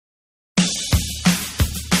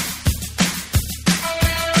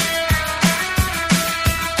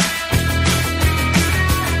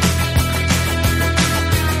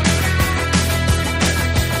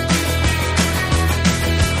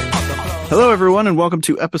Hello, everyone, and welcome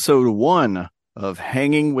to episode 1 of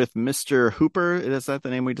Hanging with Mr. Hooper. Is that the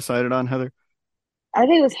name we decided on, Heather? I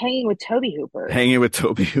think it was hanging with Tobe Hooper. Hanging with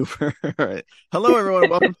Tobe Hooper. All right. Hello, everyone.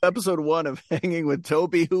 Welcome to episode 1 of Hanging with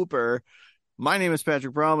Tobe Hooper. My name is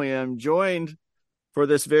Patrick Bromley. I'm joined for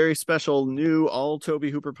this very special new all Tobe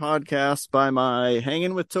Hooper podcast by my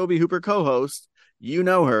Hanging with Tobe Hooper co-host. You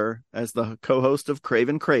know her as the co-host of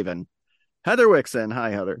Craven Craven, Heather Wixon. Hi,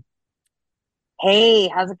 Heather. Hey,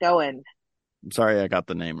 how's it going? I'm sorry I got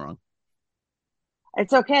the name wrong.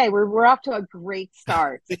 It's okay. We're off to a great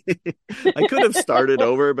start. I could have started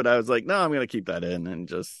over, but I was like, no, I'm going to keep that in and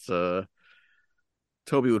just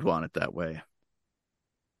Toby would want it that way.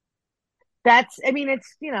 It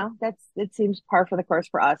seems par for the course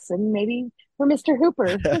for us and maybe for Mr.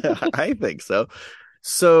 Hooper. I think so.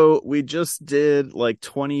 So we just did like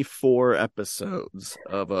 24 episodes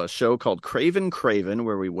of a show called Craven Craven,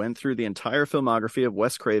 where we went through the entire filmography of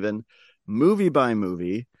Wes Craven, movie by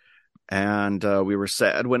movie. And we were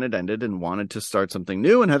sad when it ended and wanted to start something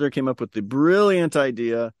new. And Heather came up with the brilliant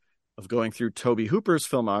idea of going through Tobe Hooper's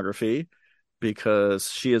filmography, because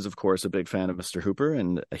she is, of course, a big fan of Mr. Hooper.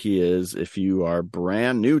 And he is, if you are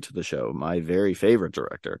brand new to the show, my very favorite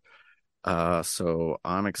director. So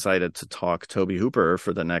I'm excited to talk Tobe Hooper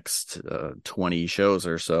for the next 20 shows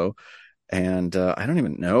or so. And I don't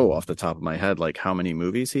even know off the top of my head, like how many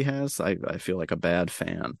movies he has. I feel like a bad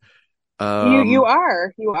fan. You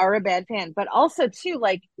are a bad fan, but also too,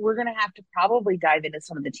 like we're gonna have to probably dive into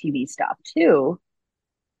some of the TV stuff too.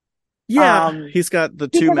 Yeah, he's got the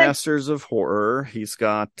two Because Masters of Horror. He's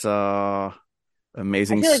got I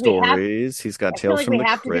Amazing feel like we have Stories. He's got I feel Tales like from we the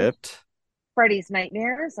have to do Crypt. Freddy's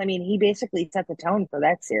Nightmares. I mean, he basically set the tone for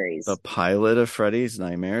that The series. pilot of Freddy's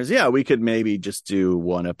Nightmares. Yeah, we could maybe just do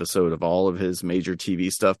one episode of all of his major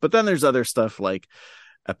TV stuff. But then there's other stuff like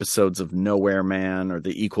episodes of Nowhere Man or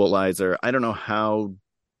The Equalizer. I don't know how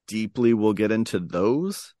deeply we'll get into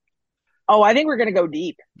those. Oh, I think we're gonna go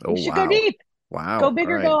deep. Oh, We should go wow. deep. Wow. Go All big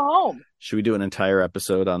or right. go home. Should we do an entire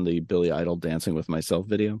episode on the Billy Idol Dancing with Myself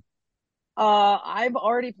video? I'm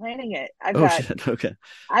already planning it. Oh, shit. Okay.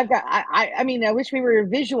 I mean, I wish we were a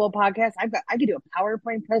visual podcast. I could do a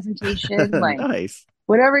PowerPoint presentation, like Nice.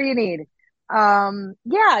 whatever you need.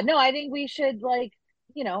 Yeah, no, I think we should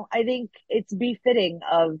I think it's befitting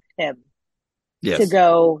of him to Yes.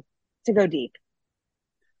 go deep.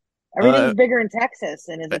 Uh, Everything's bigger in Texas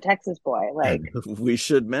and is a Texas boy. Like, we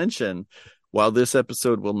should mention, while this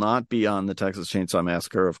episode will not be on the Texas Chainsaw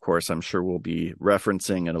Massacre, of course, I'm sure we'll be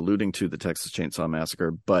referencing and alluding to the Texas Chainsaw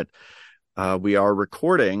Massacre, but we are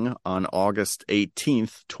recording on August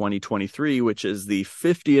 18th, 2023, which is the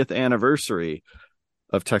 50th anniversary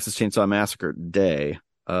of Texas Chainsaw Massacre Day,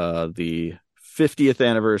 the 50th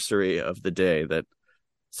anniversary of the day that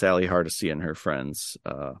Sally Hardesty and her friends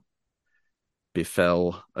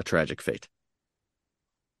befell a tragic fate.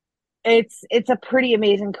 it's a pretty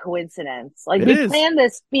amazing coincidence. Like It we is. planned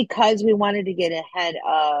this because we wanted to get ahead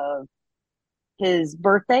of his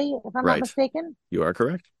birthday, if I'm not Right. mistaken. You are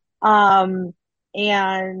correct. Um,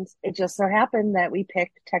 and it just so happened that we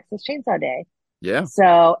picked Texas Chainsaw Day. Yeah.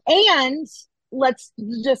 So, and let's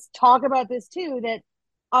just talk about this too, that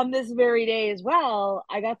on this very day as well,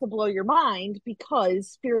 I got to blow your mind because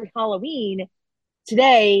Spirit Halloween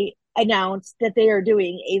today announced that they are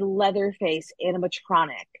doing a Leatherface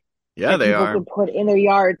animatronic Yeah, that they people are. can put in their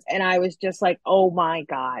yards. And I was just like, oh my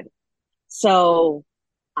God. So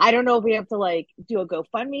I don't know if we have to like do a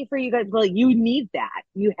GoFundMe for you guys, but like, you need that.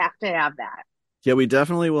 You have to have that. Yeah, we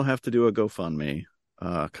definitely will have to do a GoFundMe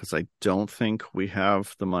because I don't think we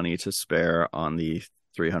have the money to spare on the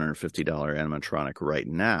 $350 animatronic right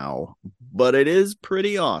now, but it is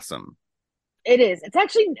pretty awesome. It is. It's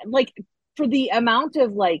actually like for the amount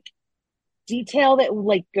of like detail that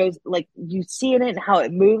like goes like you see in it and how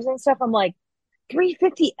it moves and stuff. I'm like,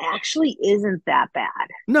 350 actually isn't that bad,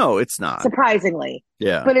 No, it's not. surprisingly.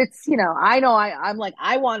 Yeah. But it's, I'm like,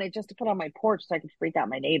 I want it just to put on my porch so I could freak out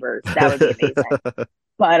my neighbors. That would be amazing.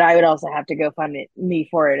 But I would also have to go fund me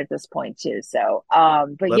for it at this point too. So,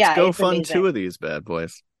 but Let's yeah, go it's fund amazing. two of these bad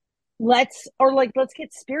boys. Let's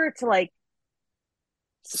get Spirit to like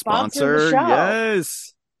sponsor the Sponsor, show.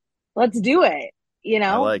 yes. Let's do it.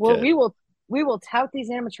 I like Well, it. we will tout these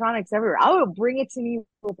animatronics everywhere. I will bring it to you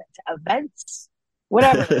to events,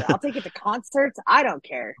 whatever. I'll take it to concerts. I don't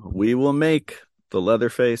care. We will make the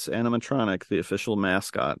Leatherface animatronic the official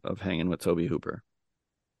mascot of Hanging with Tobe Hooper.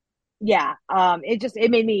 Yeah.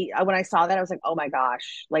 It made me when I saw that I was like, oh my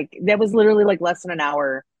gosh, like that was literally like less than an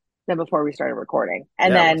hour than before we started recording,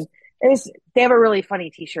 and Yeah, it then was. they have a really funny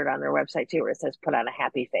T-shirt on their website too, where it says "Put on a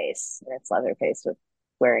happy face," and it's Leatherface with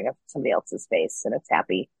wearing somebody else's face, and it's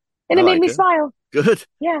happy. And I it made like me it. smile. Good.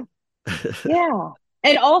 Yeah. Yeah.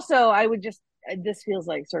 And also, I would just, this feels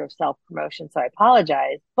like sort of self promotion, so I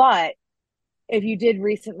apologize. But if you did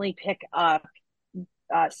recently pick up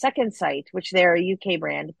Second Sight, which they're a UK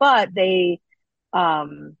brand, but they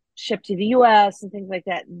ship to the US and things like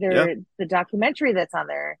that, Yeah, the documentary that's on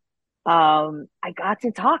there, I got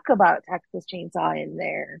to talk about Texas Chainsaw in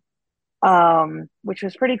there, which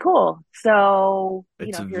was pretty cool. So,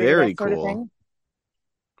 it's if you're into very that sort of cool. thing,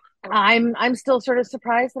 I'm still sort of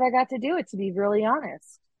surprised that I got to do it, to be really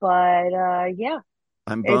honest. But yeah,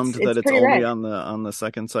 I'm it's bummed that it's it's pretty only rad. on the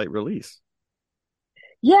second site release.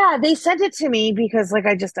 Yeah, they sent it to me because I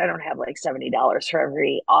don't have like $70 for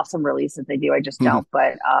every awesome release that they do. I just don't.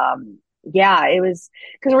 But yeah, it was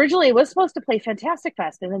because originally it was supposed to play Fantastic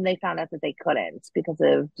Fest, and then they found out that they couldn't because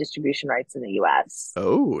of distribution rights in the US.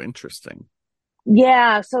 Oh, interesting.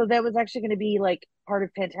 Yeah, so that was actually going to be like part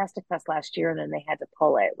of Fantastic Fest last year, and then they had to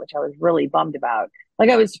pull it, which I was really bummed about. Like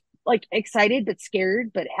I was like excited but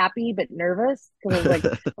scared but happy but nervous because I was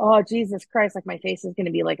like, oh Jesus Christ, like my face is going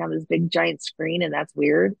to be like on this big giant screen, and that's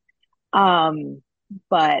weird. Um,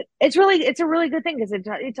 but it's a really good thing because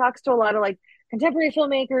it talks to a lot of like contemporary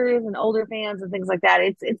filmmakers and older fans and things like that.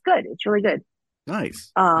 It's good. It's really good.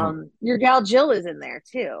 Nice. Your gal Jill is in there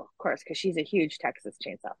too, of course, because she's a huge Texas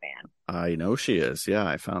Chainsaw fan. I know she is. Yeah,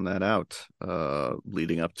 I found that out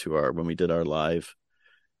leading up to our when we did our live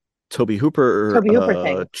Tobe Hooper Tobe Hooper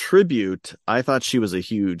thing. tribute. I thought she was a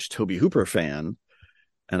huge Tobe Hooper fan,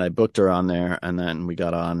 and I booked her on there. And then we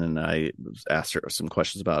got on, and I asked her some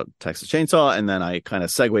questions about Texas Chainsaw, and then I kind of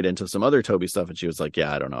segued into some other Tobe stuff, and she was like,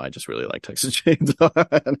 "Yeah, I don't know, I just really like Texas Chainsaw."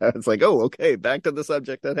 And I was like, "Oh, okay, back to the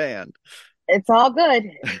subject at hand." It's all good,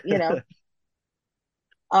 you know.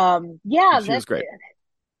 Yeah, She was great.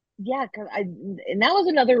 yeah, because and that was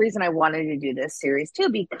another reason I wanted to do this series too,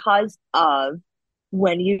 because of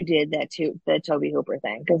when you did that too, the Tobe Hooper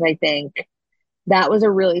thing, because I think that was a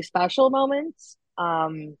really special moment.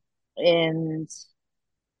 And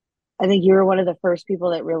I think you were one of the first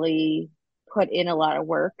people that really put in a lot of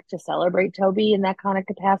work to celebrate Toby in that kind of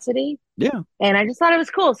capacity. Yeah, And I just thought it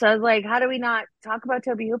was cool. So I was like, how do we not talk about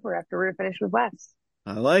Tobe Hooper after we're finished with Wes?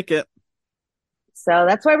 I like it. So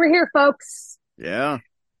that's why we're here, folks. Yeah.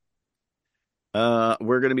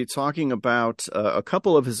 We're going to be talking about a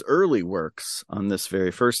couple of his early works on this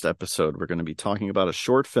very first episode. We're going to be talking about a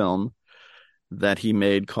short film that he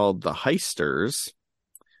made called The Heisters.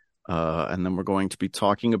 And then we're going to be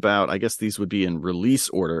talking about, I guess these would be in release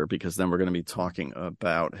order, because then we're going to be talking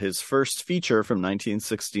about his first feature from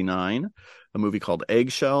 1969, a movie called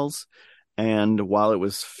Eggshells. And while it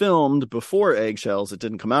was filmed before Eggshells, it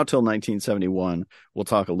didn't come out till 1971. We'll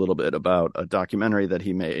talk a little bit about a documentary that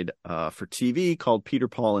he made for TV called Peter,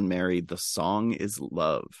 Paul, and Mary, The Song is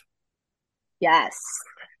Love. Yes.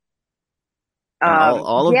 And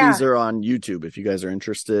all of Yeah. these are on YouTube if you guys are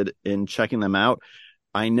interested in checking them out.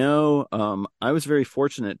 I know I was very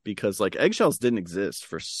fortunate because like Eggshells didn't exist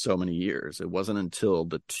for so many years. It wasn't until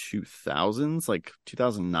the 2000s, like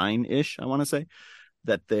 2009-ish, I want to say,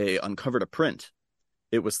 that they uncovered a print.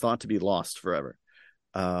 It was thought to be lost forever.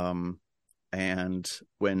 And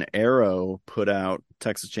when Arrow put out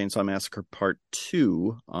Texas Chainsaw Massacre Part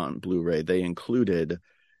 2 on Blu-ray, they included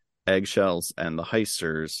Eggshells and the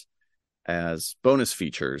Heisters as bonus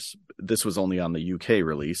features. This was only on the UK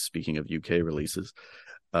release. Speaking of UK releases,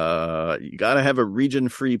 you got to have a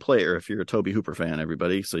region-free player if you're a Tobe Hooper fan,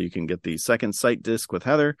 everybody. So you can get the second sight disc with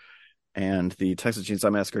Heather and the Texas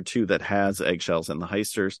Chainsaw Massacre 2 that has Eggshells and the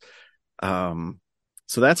Heisters.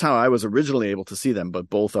 So that's how I was originally able to see them, but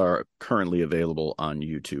both are currently available on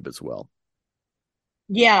YouTube as well.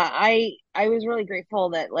 Yeah, I was really grateful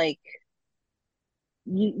that like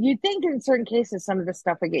you'd think in certain cases some of the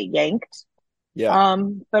stuff would get yanked. Yeah.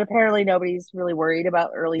 But apparently nobody's really worried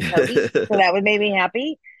about early Toby. So that would make me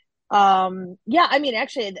happy. Yeah, I mean,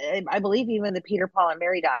 actually, I believe even the Peter, Paul, and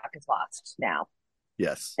Mary doc is lost now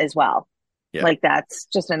Yes. as well. Yeah. Like that's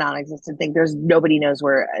just a non-existent thing. There's nobody knows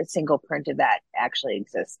where a single print of that actually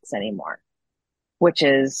exists anymore, which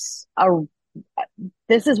is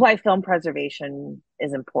this is why film preservation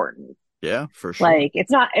is important. Yeah, for sure. Like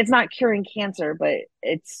it's not curing cancer, but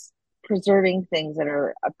it's preserving things that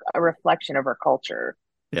are a reflection of our culture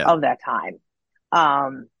of that time.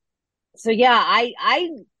 So yeah,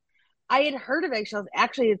 I had heard of Eggshells.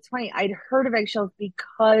 Actually, it's funny. I'd heard of Eggshells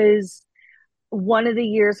because one of the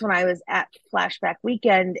years when I was at Flashback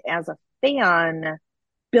Weekend as a fan,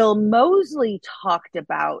 Bill Moseley talked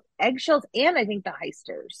about Eggshells and I think the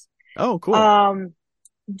Heisters. Oh, cool.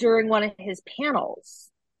 During one of his panels.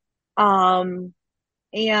 Um,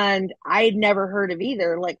 And I'd never heard of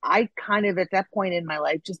either. Like I kind of at that point in my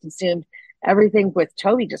life just assumed everything with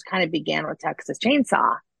Toby just kind of began with Texas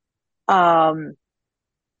Chainsaw. Um,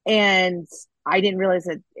 and I didn't realize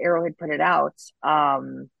that Arrow had put it out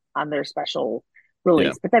on their special Yeah.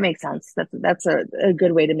 release, but that makes sense. That's a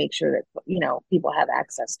good way to make sure that people have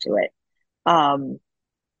access to it. Um,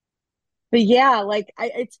 but yeah, like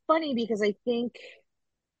it's funny because I think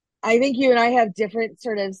you and I have different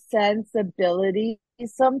sort of sensibilities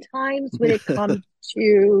sometimes when it comes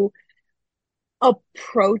to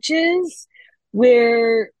approaches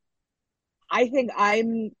where I think I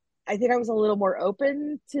think I was a little more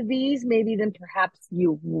open to these maybe than perhaps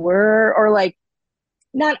you were, or like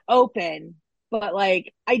not open, but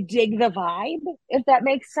like I dig the vibe, if that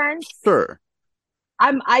makes sense. Sure.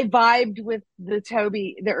 I vibed with the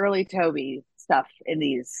early Toby stuff in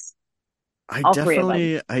these, all three of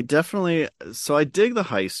them. So I dig the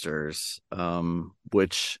Heisters,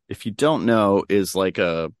 which if you don't know is like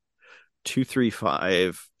a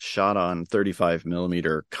 235 shot on 35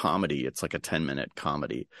 millimeter comedy. It's like a 10-minute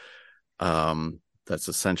comedy. That's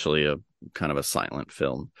essentially a kind of a silent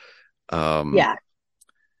film. Um, Yeah,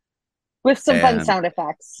 with some fun and sound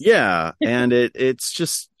effects. yeah, and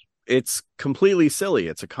it's completely silly.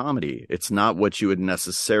 It's a comedy. It's not what you would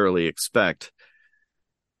necessarily expect.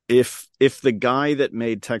 If the guy that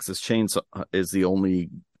made Texas Chainsaw is the only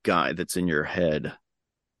guy that's in your head,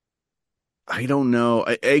 I don't know.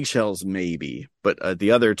 Eggshells maybe, but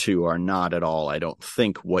the other two are not at all. I don't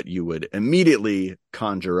think what you would immediately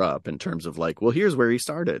conjure up in terms of like, well, here's where he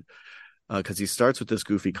started, because he starts with this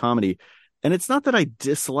goofy comedy, and it's not that I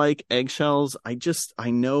dislike Eggshells.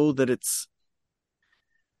 I know that it's.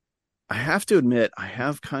 I have to admit, I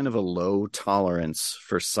have kind of a low tolerance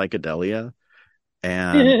for psychedelia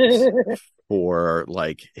and for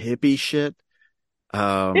like hippie shit.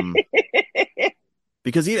 Um,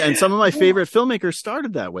 because and some of my favorite filmmakers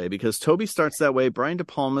started that way, because Toby starts that way. Brian De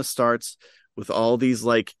Palma starts with all these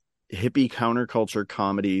like hippie counterculture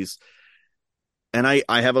comedies, and I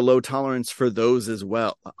have a low tolerance for those as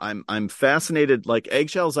well. I'm fascinated. Like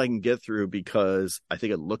Eggshells I can get through because I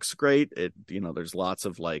think it looks great. There's lots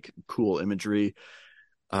of like cool imagery,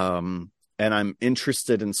 and I'm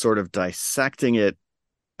interested in sort of dissecting it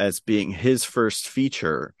as being his first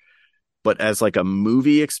feature, but as like a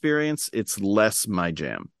movie experience, it's less my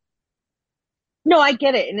jam. No, I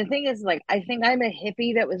get it. And the thing is, like, I think I'm a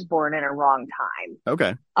hippie that was born in a wrong time.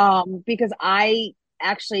 Okay. Because I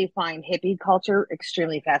actually find hippie culture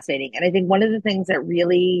extremely fascinating. And I think one of the things that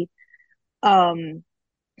really um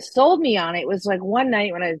sold me on it was like one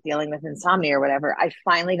night when I was dealing with insomnia or whatever, I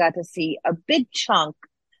finally got to see a big chunk.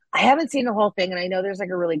 I haven't seen the whole thing, and I know there's like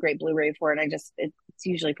a really great Blu-ray for it. And it's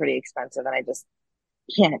usually pretty expensive, and I just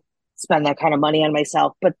can't spend that kind of money on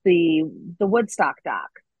myself. But the Woodstock doc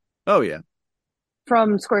Oh yeah.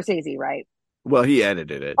 from Scorsese, right? Well, he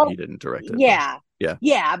edited it. Oh, He didn't direct it, but yeah. yeah.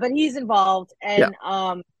 Yeah, but he's involved. Yeah.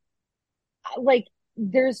 And like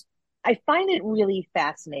there's I find it really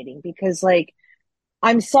fascinating because like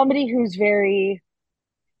I'm somebody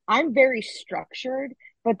I'm very structured,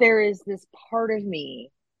 but there is this part of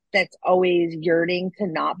me that's always yearning to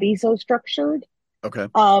not be so structured. Okay.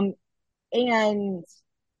 Um and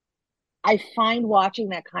I find watching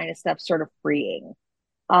that kind of stuff sort of freeing.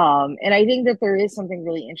 And I think that there is something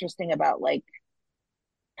really interesting about like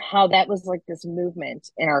how that was like this movement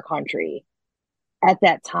in our country at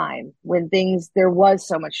that time when there was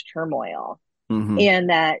so much turmoil, Mm-hmm. and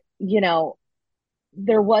that,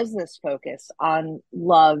 there was this focus on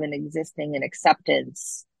love and existing and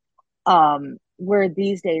acceptance. Where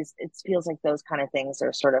these days it feels like those kind of things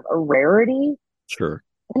are sort of a rarity Sure.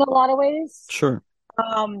 in a lot of ways. Sure.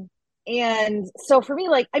 Um, and so for me,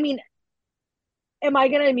 like, I mean, am I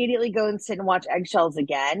going to immediately go and sit and watch Eggshells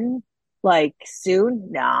again? Like soon?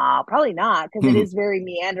 No, probably not, because it Mhm. is very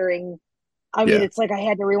meandering. I mean, Yeah. it's like I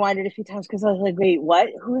had to rewind it a few times because I was like, wait, what?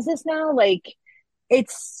 Who is this now? Like,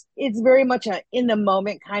 it's very much a in the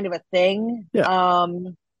moment kind of a thing. Yeah.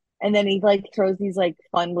 And then he like throws these like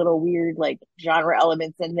fun little weird like genre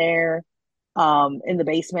elements in there, in the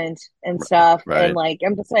basement and stuff. And Right. like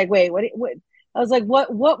I'm just like, wait, what? I was like,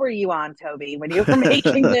 what were you on, Toby, when you were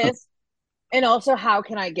making this? And also, how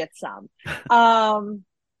can I get some? Um,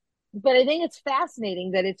 but I think it's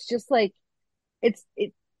fascinating that it's just like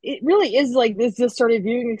it really is like this sort of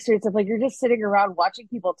viewing experience of like you're just sitting around watching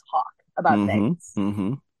people talk about Mm-hmm. things.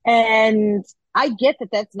 Mm-hmm. And I get that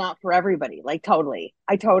that's not for everybody. Like totally.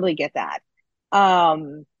 I totally get that.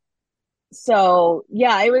 Um so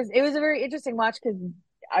yeah, it was a very interesting watch because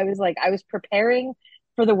I was preparing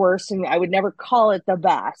for the worst and I would never call it the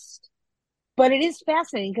best. but it is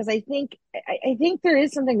fascinating because I think there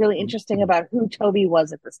is something really interesting about who Toby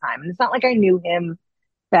was at this time. And it's not like I knew him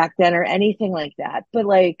back then or anything like that, but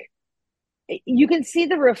like you can see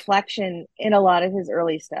the reflection in a lot of his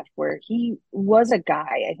early stuff where he was a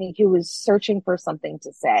guy, I think, who was searching for something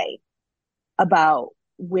to say about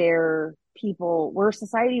where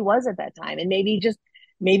society was at that time. And maybe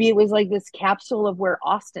it was like this capsule of where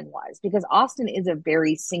Austin was, because Austin is a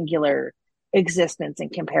very singular existence in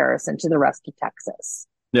comparison to the rest of Texas.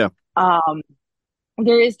 Yeah. Um,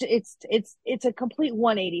 there is it's a complete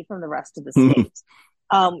 180 from the rest of the state.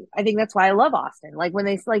 I think that's why I love Austin. Like when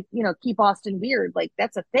they like, keep Austin weird, like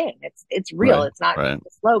that's a thing. It's real. Right. It's not Right. a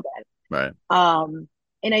slogan. Right.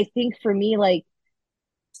 And I think for me, like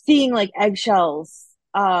seeing like Eggshells,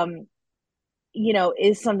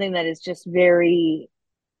 is something that is just very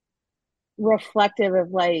reflective of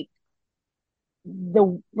like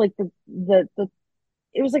the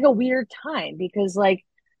it was like a weird time because like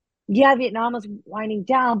yeah, Vietnam was winding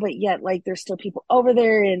down, but yet like there's still people over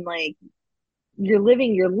there and like you're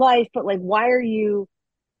living your life, but like why are you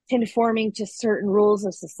conforming to certain rules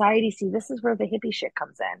of society? See, this is where the hippie shit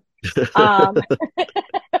comes in. Um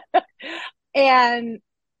and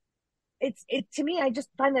it to me, I just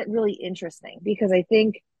find that really interesting because I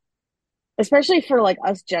think especially for like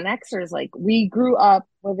us Gen Xers, like we grew up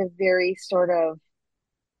with a very sort of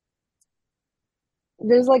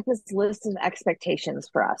there's like this list of expectations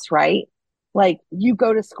for us, right? Like you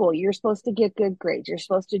go to school, you're supposed to get good grades, you're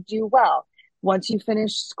supposed to do well. Once you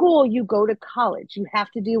finish school, you go to college. You have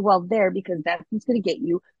to do well there because that's what's going to get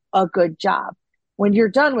you a good job. When you're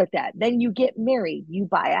done with that, then you get married, you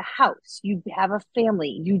buy a house, you have a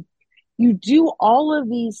family, you do all of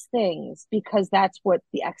these things because that's what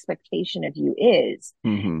the expectation of you is.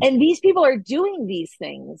 Mm-hmm. And these people are doing these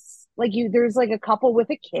things. Like there's like a couple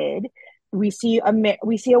with a kid. We see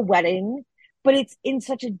a wedding, but it's in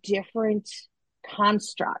such a different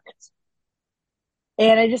construct.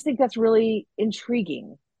 And I just think that's really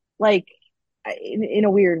intriguing. Like in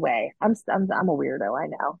a weird way. I'm a weirdo, I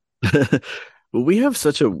know. Well, we have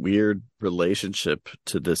such a weird relationship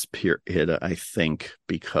to this period, I think,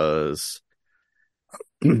 because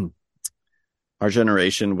our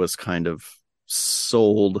generation was kind of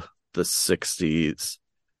sold the 60s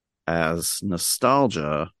as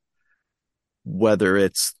nostalgia, whether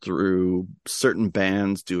it's through certain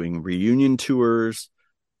bands doing reunion tours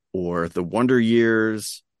or the Wonder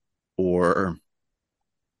Years or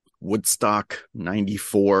Woodstock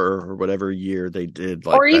 94 or whatever year they did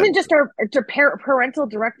like Or that. even just our parental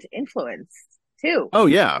direct influence too. Oh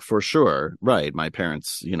yeah, for sure. Right. My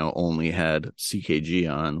parents, only had CKG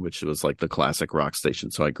on, which was like the classic rock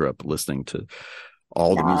station. So I grew up listening to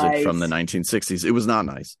all the music from the Nice. 1960s. It was not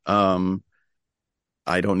nice.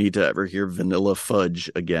 I don't need to ever hear Vanilla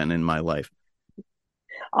Fudge again in my life.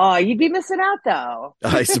 Oh, you'd be missing out though.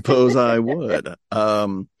 I suppose I would.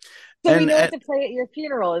 So we And, know what and to play at your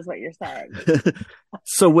funeral is what you're saying.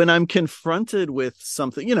 so when I'm confronted with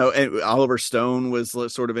something, and Oliver Stone was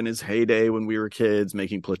sort of in his heyday when we were kids,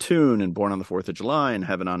 making Platoon and Born on the 4th of July and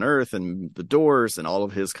Heaven on Earth and The Doors and all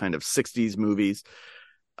of his kind of 60s movies.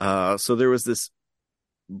 So there was this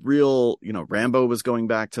real, Rambo was going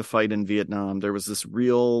back to fight in Vietnam. There was this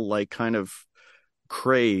real like kind of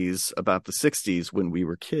craze about the 60s when we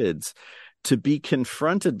were kids. To be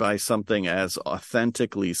confronted by something as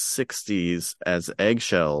authentically 60s as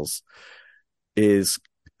Eggshells is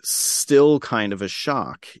still kind of a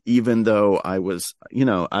shock, even though I was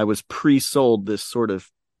pre-sold this sort of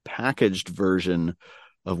packaged version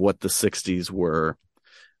of what the 60s were.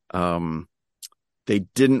 They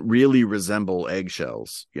didn't really resemble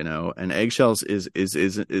Eggshells, and Eggshells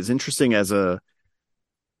is interesting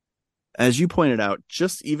as you pointed out,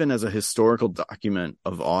 just even as a historical document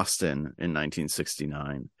of Austin in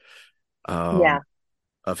 1969, Yeah.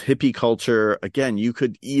 of hippie culture. Again, you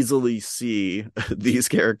could easily see these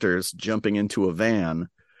characters jumping into a van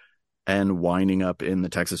and winding up in the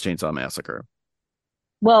Texas Chainsaw Massacre.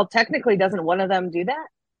 Well, technically, doesn't one of them do that?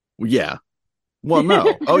 Yeah. Well,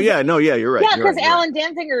 no. Oh, yeah. No, yeah, you're right. Yeah, You're because right. You're right. Alan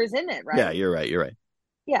Danziger is in it, Yeah, right? you're right. You're right.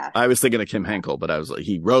 Yeah. I was thinking of Kim Henkel, but I was like,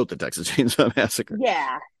 he wrote the Texas Chainsaw Massacre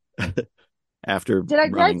Yeah. after Did I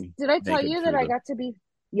did I running did I tell naked you that through I the. got to be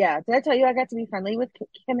yeah, did I tell you I got to be friendly with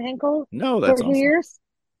Kim Henkel No, for that's a few awesome. years?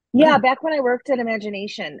 Yeah, No. back when I worked at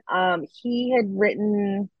Imagination, he had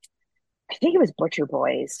written I think it was Butcher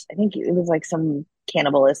Boys. I think it was like some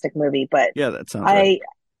cannibalistic movie, but Yeah, that sounds right. I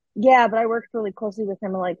yeah, but I worked really closely with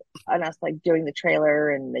him like on us like doing the trailer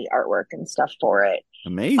and the artwork and stuff for it.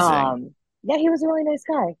 Amazing. Um yeah, he was a really nice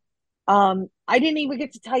guy. I didn't even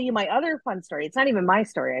get to tell you my other fun story. It's not even my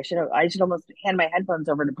story. I should almost hand my headphones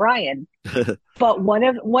over to Brian. But one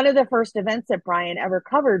of the first events that Brian ever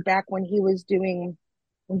covered back when he was doing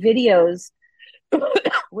videos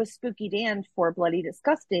with Spooky Dan for Bloody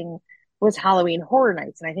Disgusting was Halloween Horror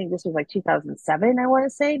Nights. And I think this was like 2007, I want to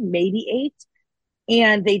say, maybe eight.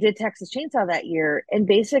 And they did Texas Chainsaw that year. And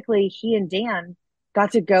basically, he and Dan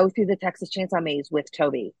got to go through the Texas Chainsaw maze with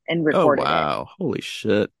Toby and Oh recorded it. wow. Holy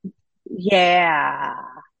shit. Yeah.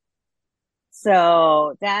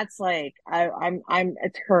 So that's like I'm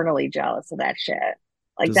eternally jealous of that shit.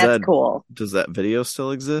 Like Does that's that cool. does that video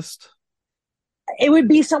still exist? It would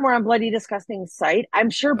be somewhere on Bloody Disgusting site. I'm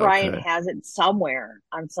sure Brian Okay. has it somewhere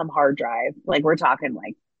on some hard drive. Like we're talking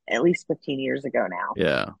like at least 15 years ago now.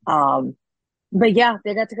 Yeah. But yeah,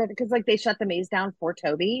 they got to go because like they shut the maze down for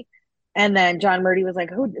Toby. And then John Murdy was like,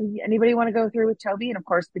 "Who? Anybody want to go through with Toby?" And of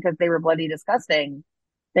course, because they were Bloody Disgusting,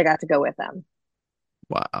 they got to go with them.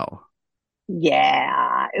 Wow.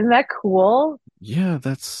 Yeah, isn't that cool? Yeah,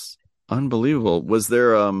 that's unbelievable. Was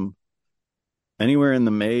there anywhere in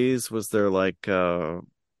the maze, was there like a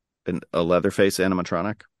Leatherface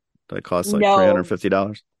animatronic that cost like No,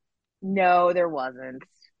 $350? no, there wasn't.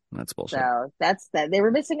 That's bullshit. So that's that. They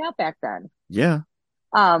were missing out back then. Yeah.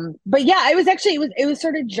 But yeah, I was actually it was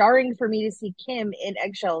sort of jarring for me to see Kim in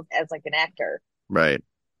Eggshells as like an actor. Right.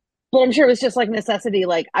 But I'm sure it was just like necessity.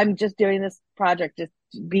 Like I'm just doing this project, just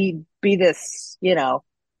be this,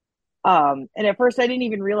 And at first, I didn't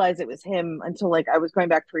even realize it was him until like I was going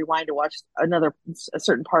back to rewind to watch a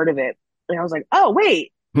certain part of it, and I was like, "Oh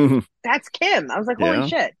wait, that's Kim." I was like, "Holy Yeah.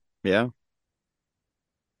 shit!" Yeah.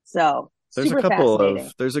 So There's a super couple fascinating.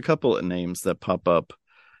 of there's a couple of names that pop up.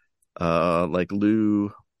 Like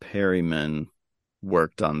Lou Perryman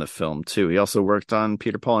worked on the film too. He also worked on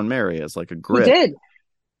Peter, Paul, and Mary as like a He grip. did.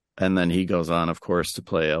 And then he goes on, of course, to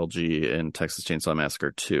play LG in Texas Chainsaw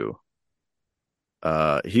Massacre 2.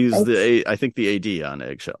 He's It's I think the AD on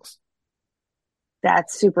Eggshells.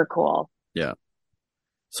 that's super cool. Yeah.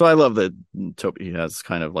 So I love that Toby has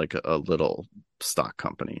kind of like a little stock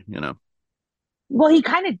company, you know? Well, he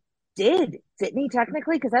kind of didn't he?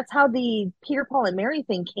 Technically, because that's how the Peter, Paul, and Mary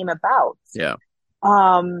thing came about. Yeah.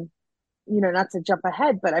 Um, not to jump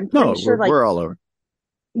ahead, but I'm pretty No, sure, like, we're all over.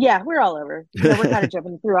 yeah, we're all over. We're kind of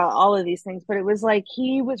jumping through all of these things, but it was like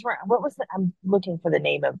he was. What was I'm looking for the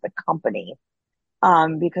name of the company.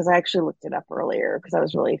 Because I actually looked it up earlier because I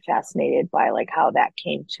was really fascinated by like how that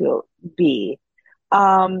came to be.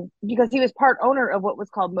 Because he was part owner of what was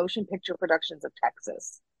called Motion Picture Productions of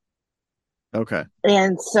Texas. Okay.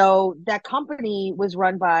 And so that company was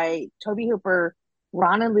run by Tobe Hooper,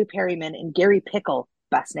 Ron and Lou Perryman, and Gary Pickle,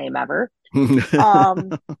 best name ever.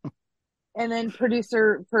 Um, and then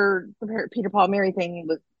producer for the Peter Paul Mary thing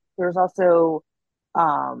was there was also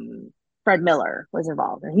Fred Miller was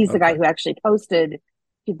involved, and he's the guy Okay. who actually posted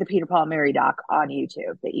the Peter Paul Mary doc on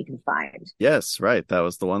YouTube that you can find. Yes, right. That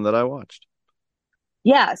was the one that I watched.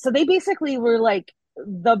 Yeah, so they basically were like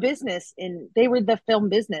they were the film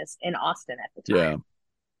business in Austin at the Yeah. time,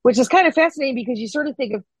 which is kind of fascinating because you sort of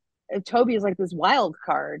think of Toby as like this wild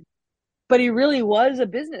card, but he really was a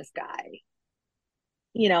business guy,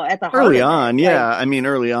 at the heart Early of it. on, Like, yeah. I mean,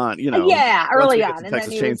 early on, yeah, once we early get to on. And then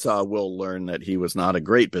Texas he was, Chainsaw, we'll learn that he was not a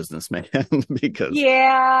great businessman because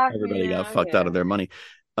yeah, everybody got yeah, fucked out of yeah. their money.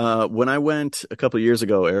 When I went a couple of years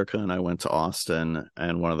ago, Erica and I went to Austin,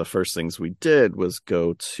 and one of the first things we did was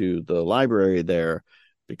go to the library there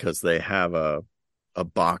because they have a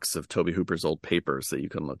box of Tobe Hooper's old papers that you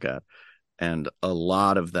can look at. And a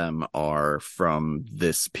lot of them are from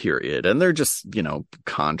this period, and they're just,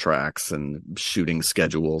 contracts and shooting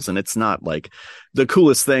schedules. And it's not like the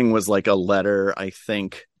coolest thing was like a letter, I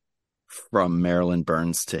think, from Marilyn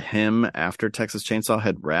Burns to him after Texas Chainsaw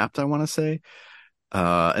had wrapped, I want to say.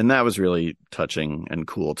 And that was really touching and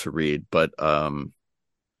cool to read. But a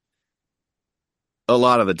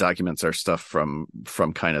lot of the documents are stuff from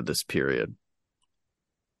kind of this period.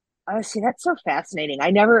 Oh, see, that's so fascinating.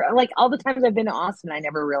 I never, like, all the times I've been to Austin, I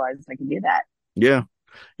never realized I could do that. Yeah.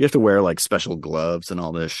 You have to wear like special gloves and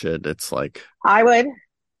all this shit. It's like I would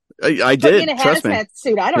I put me in a did, trust me. hazmat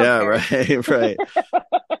suit. I don't Yeah, care. right, right.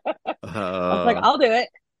 I was like, I'll do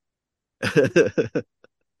it.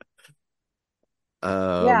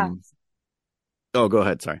 Yeah. um oh, go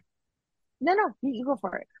ahead, sorry. No, no, you go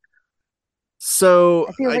for it. So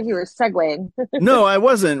It feels I like you were segueing. no, I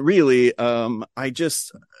wasn't really. I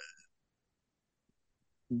just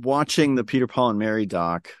watching the Peter Paul and Mary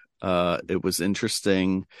doc, it was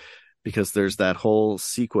interesting because there's that whole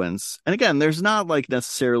sequence. And again, there's not like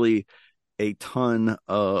necessarily a ton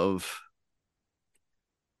of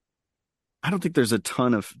I don't think there's a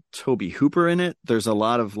ton of Tobe Hooper in it. There's a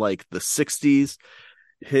lot of like the 60s,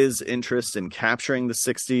 his interest in capturing the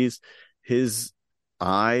 60s, his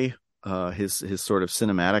eye, his sort of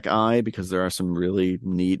cinematic eye, because there are some really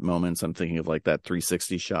neat moments. I'm thinking of like that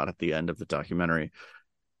 360 shot at the end of the documentary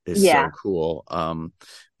is so Yeah, cool.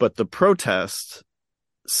 But the protest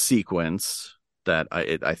sequence that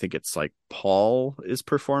I think it's like Paul is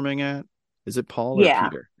performing at. Is it Paul or yeah.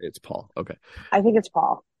 Peter? It's Paul. Okay. I think it's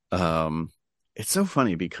Paul. Um, it's so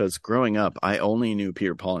funny because growing up, I only knew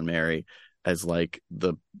Peter, Paul, and Mary as like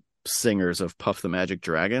the singers of Puff the Magic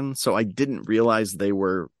Dragon, so I didn't realize they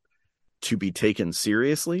were to be taken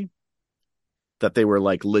seriously. That they were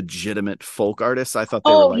like legitimate folk artists. I thought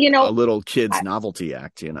they were Oh, like a little kids I, novelty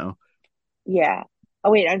act, you know. yeah.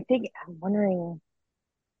 Oh wait, I'm wondering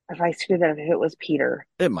if I screwed that up, if it was Peter.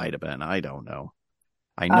 It might have been. I don't know.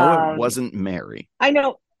 I know it Um, wasn't Mary. I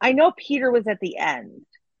know Peter was at the end.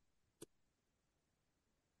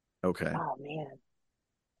 Okay. Oh man.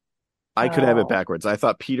 I could have it Oh backwards. I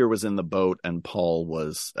thought Peter was in the boat and Paul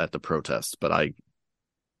was at the protest, but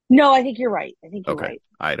no, I think you're right. I think you're okay. right.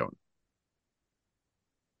 I don't.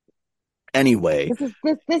 Anyway,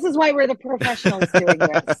 This is why we're the professionals doing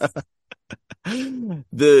this.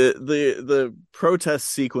 the protest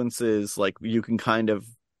sequences, like you can kind of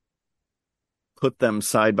put them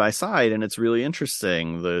side by side, and it's really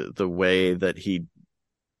interesting the way that he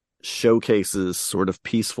showcases sort of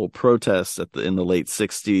peaceful protests in the late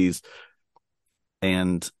 60s.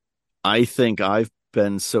 And I think I've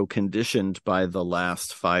been so conditioned by the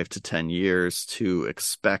last 5 to 10 years to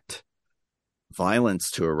expect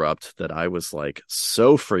violence to erupt that I was like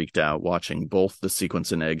so freaked out watching both the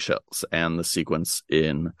sequence in Eggshells and the sequence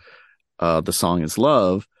in The Song Is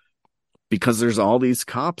Love, because there's all these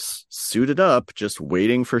cops suited up just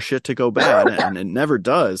waiting for shit to go bad, and it never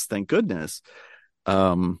does, thank goodness.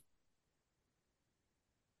 um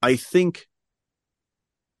I think,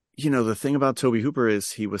 the thing about Tobe Hooper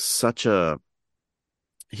is he was a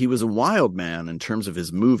wild man in terms of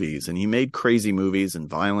his movies, and he made crazy movies and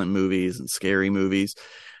violent movies and scary movies.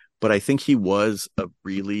 But I think he was a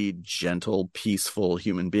really gentle, peaceful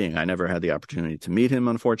human being. I never had the opportunity to meet him,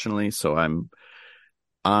 unfortunately. So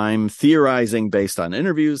I'm theorizing based on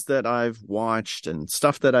interviews that I've watched and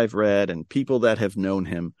stuff that I've read and people that have known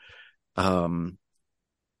him. Um,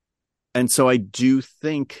 and so I do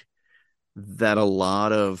think that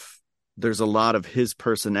there's a lot of his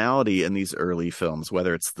personality in these early films,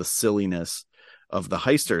 whether it's the silliness of the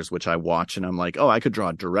heisters, which I watch and I'm like, oh, I could draw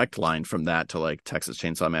a direct line from that to like Texas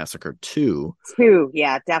Chainsaw Massacre 2. Two,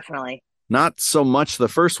 yeah, definitely. Not so much the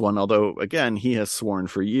first one, although again, he has sworn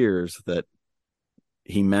for years that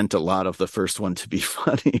he meant a lot of the first one to be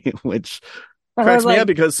funny, which cracks me up Like,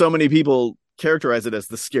 because so many people characterize it as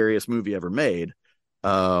the scariest movie ever made.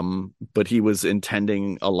 But he was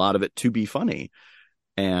intending a lot of it to be funny.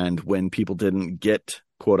 And when people didn't get,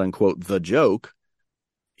 quote unquote, the joke,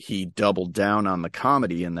 he doubled down on the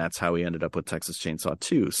comedy, and that's how he ended up with Texas Chainsaw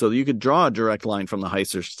 2. So you could draw a direct line from the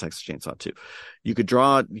heisters to Texas Chainsaw 2. You could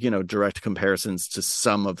draw, direct comparisons to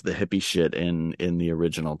some of the hippie shit in the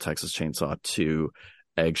original Texas Chainsaw 2,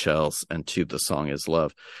 Eggshells, and to The Song Is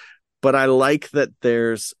Love. But I like that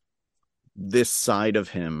there's this side of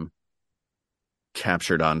him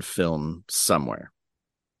captured on film somewhere.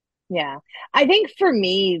 yeah. I think for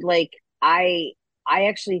me, like I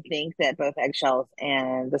actually think that both Eggshells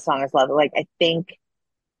and The Song is Love, like I think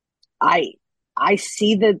I I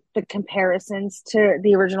see the comparisons to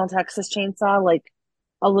the original Texas Chainsaw like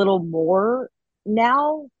a little more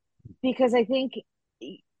now because I think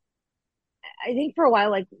for a while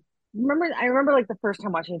like I remember like the first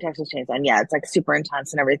time watching Texas Chainsaw and yeah, it's like super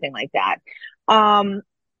intense and everything like that. Um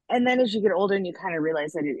and then as you get older and you kind of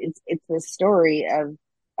realize that it's this story of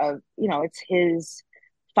it's his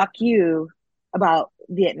fuck you about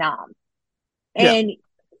Vietnam. Yeah. And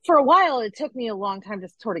for a while, it took me a long time to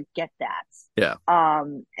sort of get that. Yeah.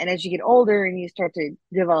 And as you get older and you start to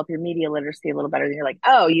develop your media literacy a little better, then you're like,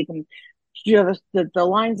 oh, you can the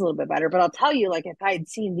lines a little bit better. But I'll tell you, like, if I had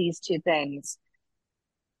seen these two things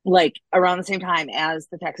like around the same time as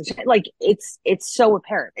the Texas, like it's so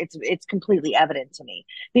apparent. It's completely evident to me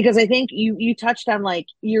because I think you touched on like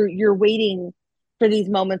you're waiting for these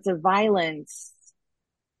moments of violence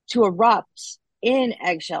to erupt in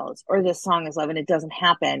Eggshells or This Song Is Love and it doesn't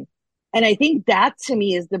happen. And I think that to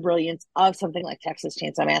me is the brilliance of something like Texas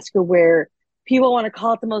Chainsaw Massacre, where people want to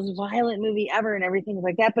call it the most violent movie ever and everything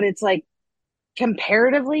like that. But it's like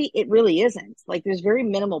comparatively, it really isn't. Like there's very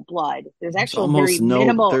minimal blood. There's actual very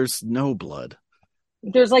minimal. There's no blood.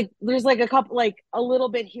 There's like a couple, like a little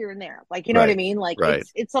bit here and there. Like, you know what I Right. mean? Like Right.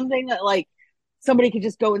 it's something that like somebody could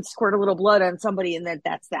just go and squirt a little blood on somebody and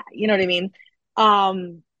that's that. You know what I mean?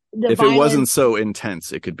 The If it wasn't violence, so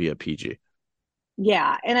intense, it could be a PG.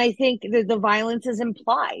 yeah. And I think the violence is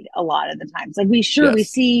implied a lot of the times. Like we Yes.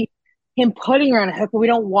 see him putting her on a hook, but we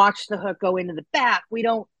don't watch the hook go into the back. We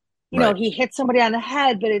don't, Right. he hits somebody on the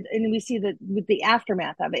head, and we see the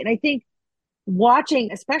aftermath of it. And I think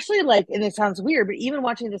watching, especially like, and it sounds weird, but even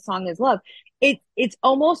watching the song is love, it's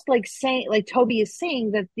almost like saying, like Toby is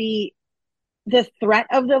saying, that the threat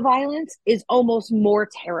of the violence is almost more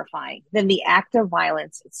terrifying than the act of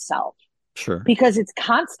violence itself, Sure. because it's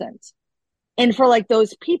constant. And for like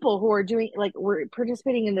those people who are doing, like, we're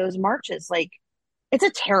participating in those marches, like, it's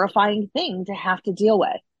a terrifying thing to have to deal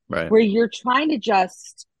with, Right. where you're trying to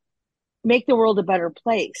just make the world a better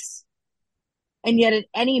place. And yet at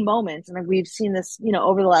any moment, and we've seen this,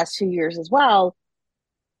 over the last 2 years as well,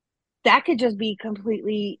 that could just be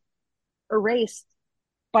completely erased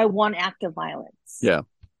by one act of violence. Yeah.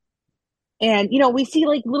 And, we see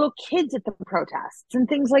like little kids at the protests and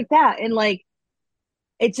things like that. And like,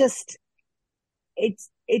 it just,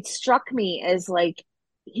 it struck me as like,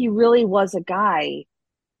 he really was a guy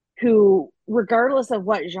who, regardless of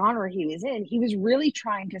what genre he was in, he was really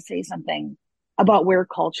trying to say something about where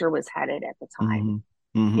culture was headed at the time.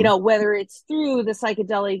 Mm-hmm. Mm-hmm. Whether it's through the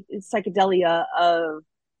psychedelia of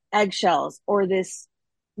Eggshells, or this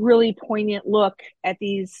really poignant look at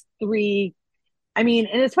these three. I mean,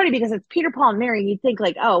 and it's funny because it's Peter, Paul, and Mary. You'd think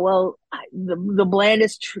like, oh, well, the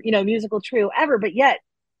blandest, musical trio ever, but yet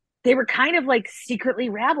they were kind of like secretly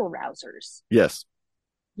rabble rousers, Yes.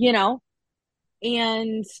 you know,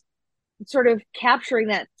 and sort of capturing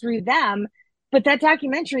that through them. But that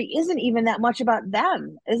documentary isn't even that much about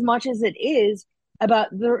them as much as it is about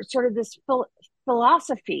the sort of this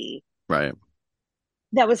philosophy Right.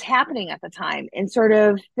 that was happening at the time, and sort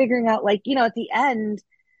of figuring out, like, at the end,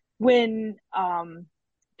 when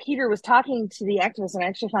Peter was talking to the activist, and I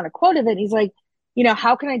actually found a quote of it, he's like,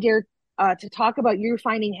 how can I dare to talk about you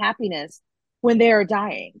finding happiness when they are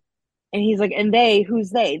dying? And he's like, and they,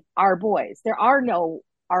 who's they? Our boys. There are no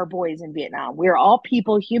our boys in Vietnam. We are all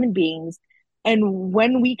people, human beings. And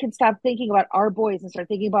when we can stop thinking about our boys and start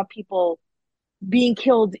thinking about people being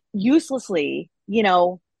killed uselessly,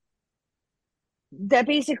 that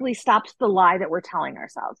basically stops the lie that we're telling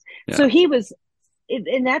ourselves. Yeah. So he was,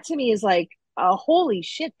 and that to me is like a holy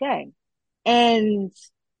shit thing. And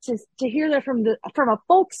to hear that from a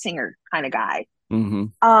folk singer kind of guy,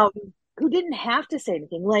 Mm-hmm. who didn't have to say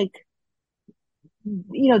anything, like,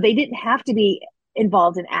 they didn't have to be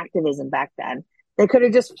involved in activism back then. They could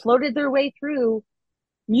have just floated their way through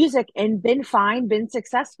music and been fine, been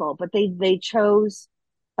successful, but they chose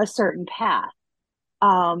a certain path.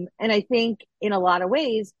 And I think in a lot of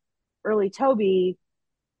ways, early Toby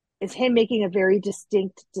is him making a very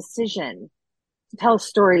distinct decision to tell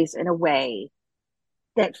stories in a way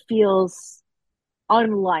that feels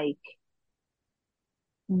unlike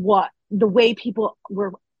what the way people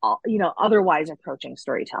were, otherwise approaching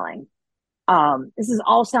storytelling. This is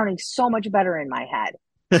all sounding so much better in my head.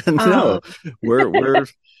 No, we're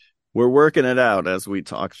we're working it out as we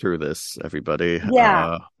talk through this, everybody.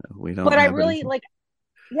 Yeah, We don't but I have really anything. like,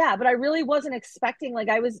 yeah, but I really wasn't expecting, like,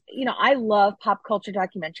 I was, I love pop culture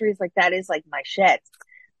documentaries. Like, that is like my shit.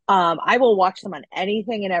 I will watch them on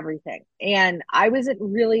anything and everything. And I wasn't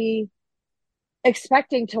really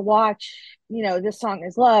expecting to watch, This Song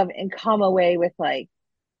Is Love and come away with like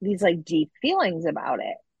these like deep feelings about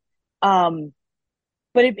it. Um,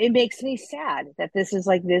 but it makes me sad that this is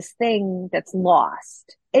like this thing that's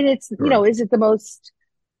lost. And it's, Sure. is it the most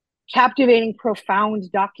captivating,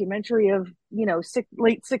 profound documentary of,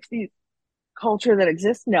 late 60s culture that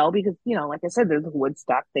exists? No, because, like I said, the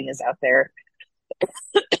Woodstock thing is out there.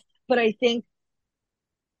 But I think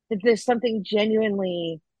that there's something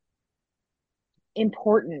genuinely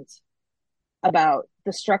important about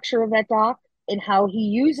the structure of that doc and how he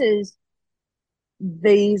uses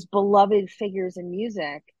these beloved figures in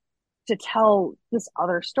music to tell this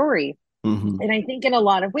other story. Mm-hmm. And I think in a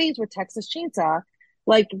lot of ways with Texas Chainsaw,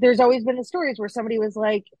 like, there's always been the stories where somebody was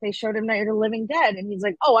like, they showed him Night of the Living Dead, and he's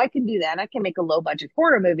like, oh, I can do that. I can make a low budget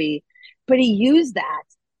horror movie. But he used that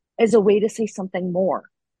as a way to say something more,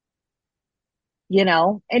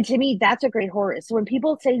 And to me, that's a great horror. So when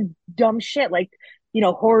people say dumb shit like,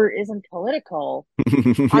 horror isn't political,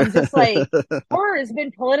 I'm just like, horror has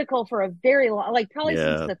been political for a very long, like, probably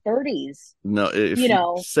since Yeah. the 30s, No, if you you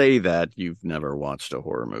know? say that, you've never watched a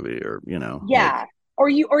horror movie, or like, Yeah. Or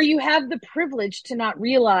you have the privilege to not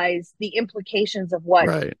realize the implications of what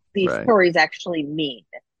right, these right. stories actually mean.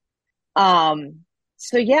 Um,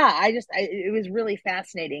 so yeah, it was really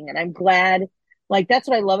fascinating, and I'm glad, Like that's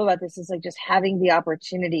what I love about this is like just having the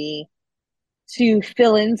opportunity to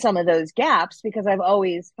fill in some of those gaps because I've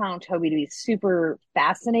always found Toby to be super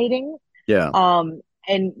fascinating. Yeah. Um,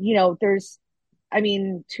 and you know, I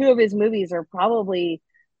mean, two of his movies are probably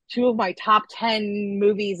two of my top 10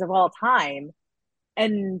 movies of all time.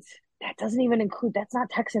 And that doesn't even include, that's not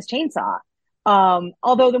Texas Chainsaw.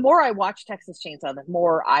 Although the more I watch Texas Chainsaw, the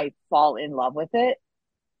more I fall in love with it.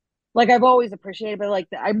 Like I've always appreciated, but like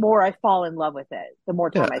I fall in love with it, the more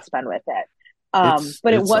Yeah. time I spend with it. It's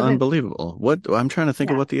But it it's wasn't, unbelievable. What I'm trying to think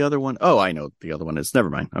of yeah, what the other one. Oh, I know the other one is. Never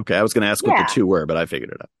mind. Okay, I was going to ask what the yeah, two were, but I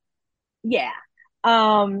figured it out. yeah.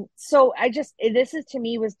 So I just, this is to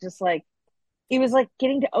me was just like, it was like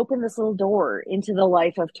getting to open this little door into the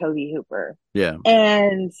life of Tobe Hooper. Yeah,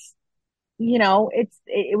 And, you know,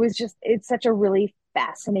 it was just, it's such a really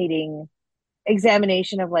fascinating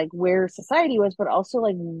examination of like where society was, but also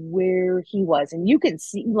like where he was. And you can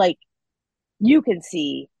see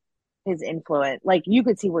his influence, like you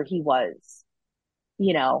could see where he was,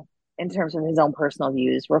 you know, in terms of his own personal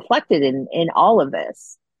views reflected in all of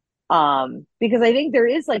this. Because I think there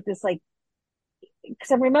is like this, like,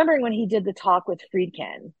 because I'm remembering when he did the talk with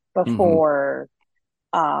Friedkin hmm, before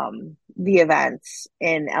the events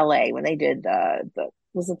in LA when they did the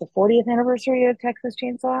was it the 40th anniversary of Texas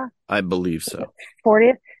Chainsaw? I believe Was it so.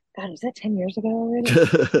 40th? God, was that 10 years ago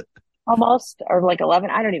already? Almost, or like 11?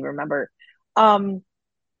 I don't even remember. Um,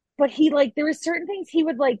 but he like there was certain things he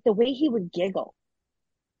would like the way he would giggle,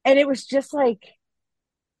 and it was just like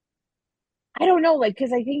I don't know, like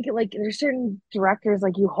because I think like there's certain directors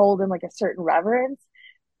like you hold in like a certain reverence,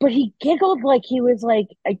 but he giggled like he was like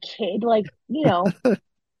a kid, like you know,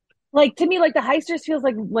 like to me, like the Heisters feels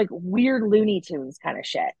like weird Looney Tunes kind of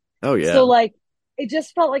shit. Oh yeah, So like it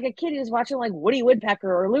just felt like a kid who was watching like Woody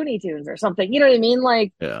Woodpecker or Looney Tunes or something. You know what I mean?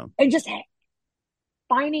 Like yeah. and just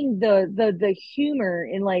finding the humor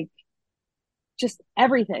in like just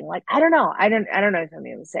everything. Like I don't know if I'm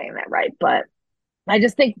even saying that right, but I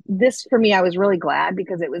just think this for me, I was really glad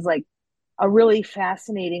because it was like a really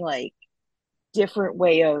fascinating, like different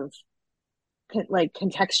way of like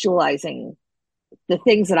contextualizing the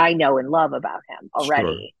things that I know and love about him Sure.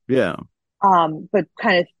 already. Yeah. But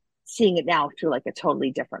kind of seeing it now through like a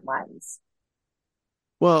totally different lens.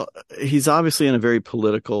 Well, he's obviously in a very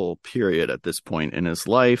political period at this point in his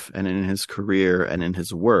life and in his career and in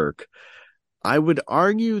his work. I would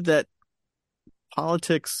argue that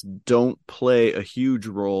politics don't play a huge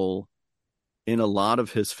role in a lot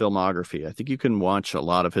of his filmography. I think you can watch a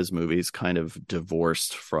lot of his movies kind of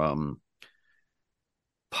divorced from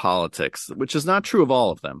politics, which is not true of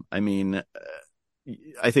all of them. I mean,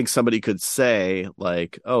 I think somebody could say,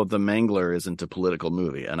 like, oh, The Mangler isn't a political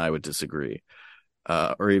movie, and I would disagree.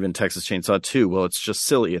 Or even Texas Chainsaw 2. Well, it's just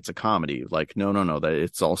silly. It's a comedy. Like, no, no, no, that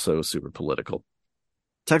it's also super political.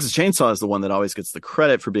 Texas Chainsaw is the one that always gets the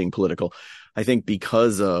credit for being political. I think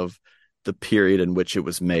because of the period in which it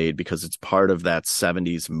was made, because it's part of that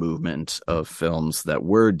 70s movement of films that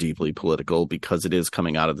were deeply political, because it is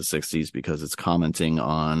coming out of the 60s, because it's commenting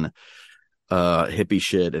on hippie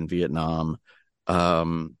shit in Vietnam.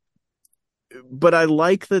 Um, but I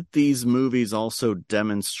like that these movies also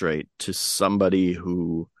demonstrate to somebody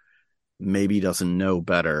who maybe doesn't know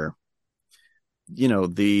better, you know,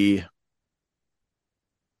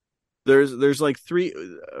 there's like three.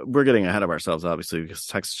 We're getting ahead of ourselves, obviously, because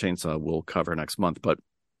Texas Chainsaw we'll cover next month, but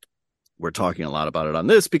we're talking a lot about it on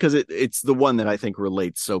this because it's the one that I think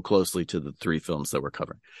relates so closely to the three films that we're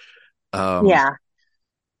covering. Um, Yeah.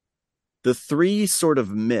 the three sort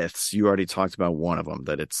of myths, you already talked about one of them,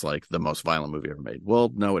 that it's like the most violent movie ever made.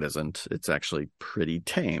 Well, no, it isn't. It's actually pretty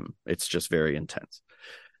tame. It's just very intense.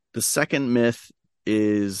 The second myth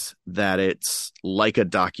is that it's like a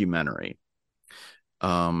documentary,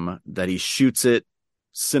 that he shoots it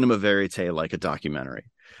cinema verite like a documentary.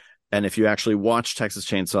 And if you actually watch Texas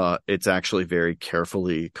Chainsaw, it's actually very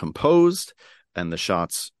carefully composed, and the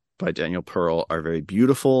shots by Daniel Pearl are very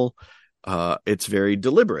beautiful. It's very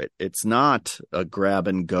deliberate. It's not a grab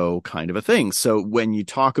and go kind of a thing. So when you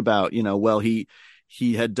talk about, you know, well, he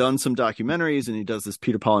had done some documentaries and he does this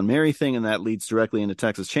Peter, Paul, and Mary thing, and that leads directly into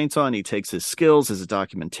Texas Chainsaw, and he takes his skills as a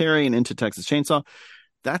documentarian into Texas Chainsaw.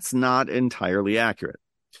 That's not entirely accurate.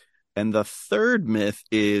 And the third myth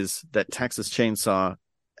is that Texas Chainsaw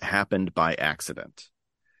happened by accident.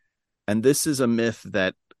 And this is a myth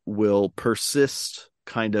that will persist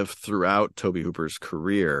kind of throughout Tobe Hooper's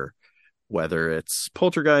career, whether it's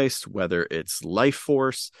Poltergeist, whether it's Life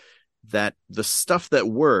Force, that the stuff that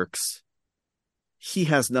works, he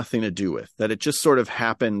has nothing to do with, that it just sort of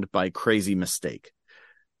happened by crazy mistake.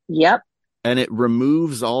 Yep. And it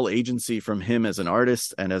removes all agency from him as an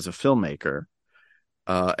artist and as a filmmaker.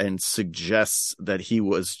 and suggests that he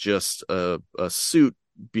was just a suit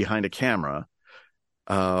behind a camera.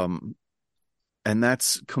 And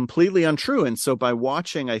that's completely untrue. And so by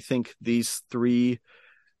watching, I think, these three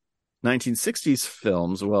 1960s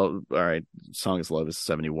films, well, all right, Song is Love is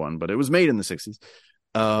 71, but it was made in the 60s.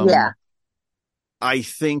 Yeah. I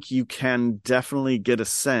think you can definitely get a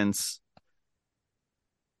sense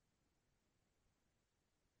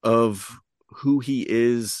of who he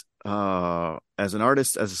is as an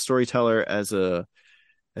artist, as a storyteller, as a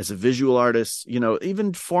visual artist,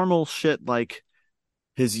 even formal shit like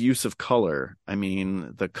his use of color. I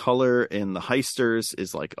mean, the color in the Heisters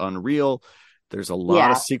is like unreal. There's a lot of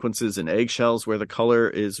Yeah. sequences in Eggshells where the color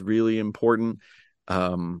is really important.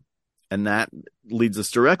 And that leads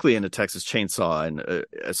us directly into Texas Chainsaw, and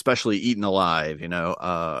especially Eaten Alive,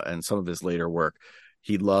 and some of his later work.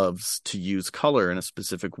 He loves to use color in a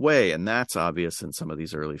specific way, and that's obvious in some of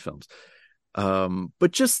these early films.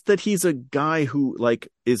 But just that he's a guy who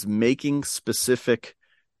is making specific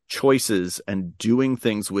choices and doing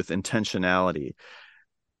things with intentionality.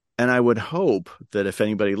 And I would hope that if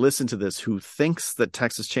anybody listened to this who thinks that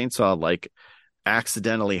Texas Chainsaw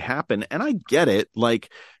accidentally happened, and I get it,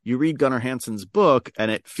 you read Gunnar Hansen's book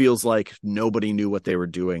and it feels like nobody knew what they were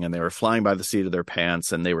doing, and they were flying by the seat of their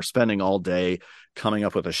pants, and they were spending all day coming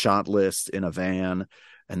up with a shot list in a van,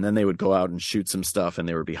 and then they would go out and shoot some stuff, and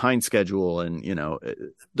they were behind schedule. And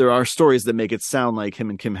there are stories that make it sound like him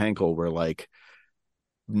and Kim Henkel were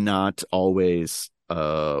not always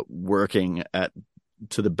working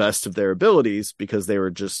to the best of their abilities, because they were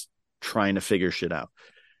just trying to figure shit out.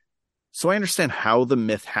 So I understand how the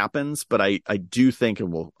myth happens, but I do think,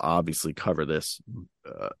 and we'll obviously cover this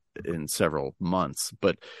in several months,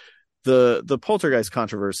 but the Poltergeist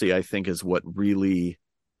controversy, I think, is what really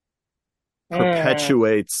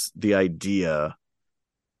perpetuates the idea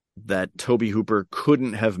that Tobe Hooper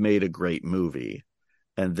couldn't have made a great movie,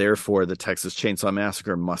 and therefore the Texas Chainsaw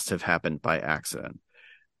Massacre must have happened by accident.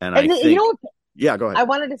 And I think, yeah, go ahead. I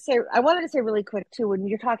wanted to say really quick too, when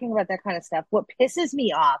you're talking about that kind of stuff, what pisses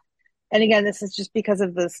me off, and again, this is just because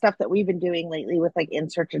of the stuff that we've been doing lately with the In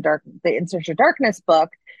Search of Darkness book,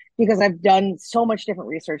 because I've done so much different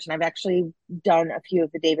research, and I've actually done a few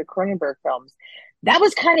of the David Cronenberg films. That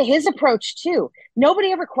was kind of his approach too.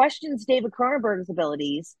 Nobody ever questions David Cronenberg's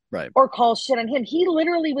abilities, right, or calls shit on him. He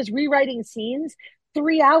literally was rewriting scenes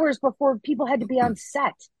 3 hours before people had to be on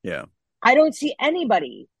set. Yeah. I don't see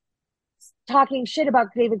anybody talking shit about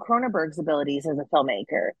David Cronenberg's abilities as a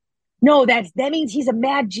filmmaker. No, that means he's a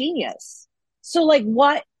mad genius. So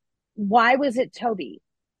why was it Tobe?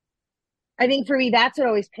 I think for me, that's what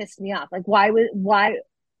always pissed me off. Why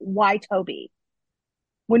Tobe?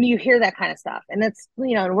 When you hear that kind of stuff, and that's,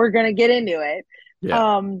 and we're going to get into it.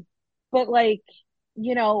 Yeah. But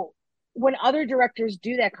when other directors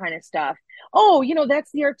do that kind of stuff, oh,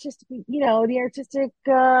 that's the artistic,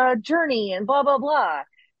 journey and blah, blah, blah.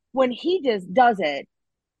 When he does it,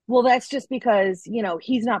 well, that's just because,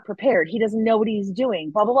 he's not prepared. He doesn't know what he's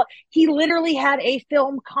doing, blah, blah, blah. He literally had a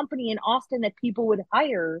film company in Austin that people would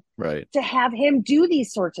hire to have him do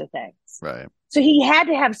these sorts of things. Right. So he had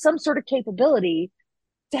to have some sort of capability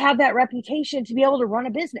to have that reputation, to be able to run a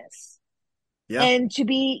business. Yeah. And to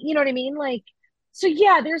be, you know what I mean? So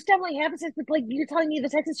yeah, there's definitely happenstance, but you're telling me the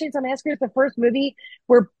Texas Chainsaw Massacre is the first movie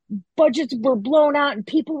where budgets were blown out and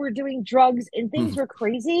people were doing drugs and things were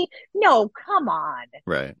crazy? No, come on.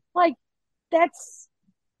 Right. That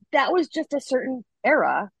was just a certain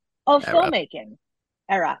era of filmmaking.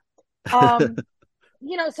 So I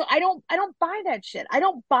don't buy that shit. I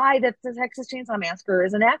don't buy that the Texas Chainsaw Massacre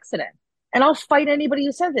is an accident. And I'll fight anybody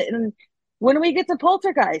who says it. And when we get to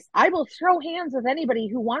Poltergeist, I will throw hands with anybody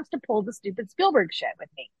who wants to pull the stupid Spielberg shit with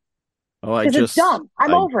me. Oh, because it's dumb.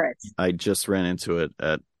 I'm over it. I just ran into it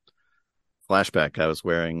at Flashback. I was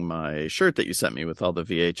wearing my shirt that you sent me with all the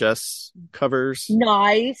VHS covers.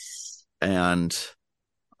 Nice. And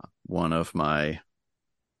one of my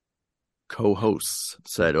co-hosts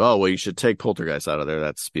said, "Oh, well, you should take Poltergeist out of there.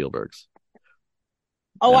 That's Spielberg's."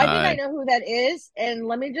 Oh, I think I know who that is. And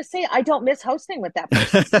let me just say, I don't miss hosting with that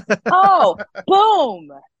person. Oh,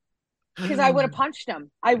 boom. Because I would have punched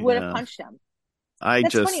him. That's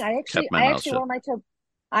funny. I actually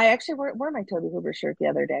wore my Tobe Hooper shirt the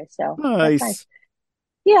other day. So nice.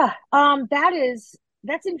 Yeah.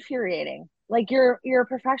 That's infuriating. You're a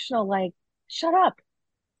professional. Shut up.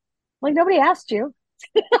 Nobody asked you.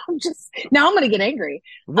 I'm going to get angry.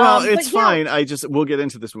 Well, it's fine. We'll get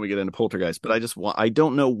into this when we get into Poltergeist, but I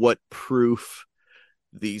don't know what proof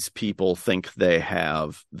these people think they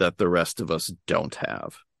have that the rest of us don't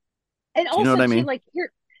have. And also, you know what I mean?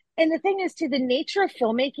 And the thing is, the nature of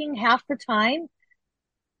filmmaking half the time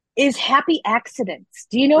is happy accidents.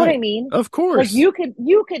 Do you know what I Right. mean? Of Like course. you could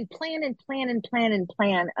plan and plan and plan and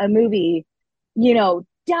plan a movie,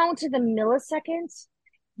 down to the milliseconds.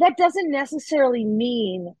 That doesn't necessarily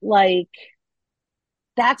mean like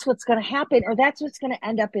that's what's going to happen or that's what's going to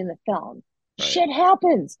end up in the film. Right. Shit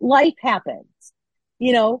happens, life happens,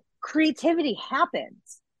 creativity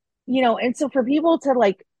happens, and so for people to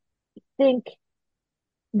like think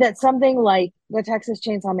that something like the Texas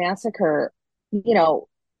Chainsaw Massacre,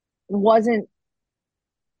 wasn't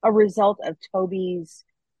a result of Toby's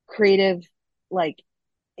creative like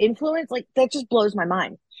influence, like that just blows my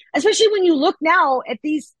mind. Especially when you look now at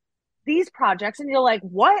these projects and you're like,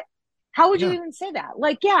 what? How would you Yeah. even say that?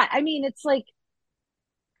 Like, yeah, I mean, it's like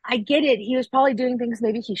I get it. He was probably doing things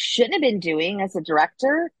maybe he shouldn't have been doing as a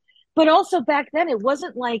director, but also back then it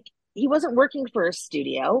wasn't like he wasn't working for a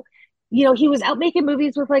studio. He was out making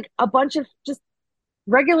movies with like a bunch of just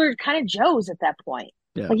regular kind of Joes at that point.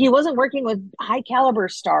 Yeah. Like he wasn't working with high caliber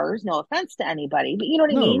stars, no offense to anybody, but you know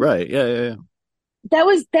what I No, mean? right. Yeah, yeah, yeah.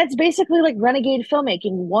 That's basically like renegade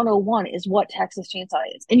filmmaking 101 is what Texas Chainsaw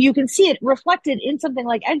is. And you can see it reflected in something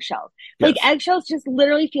like Eggshells. Like Yes. Eggshells just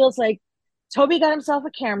literally feels like Toby got himself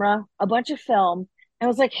a camera, a bunch of film, and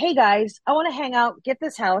was like, hey guys, I want to hang out, get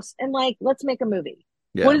this house, and like, let's make a movie.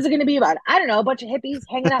 What Yeah. is it going to be about? I don't know, a bunch of hippies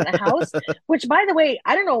hanging out in a house, which by the way,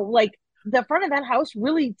 I don't know, like the front of that house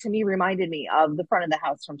really to me reminded me of the front of the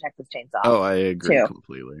house from Texas Chainsaw Oh, I agree too.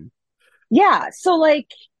 completely. Yeah. So like,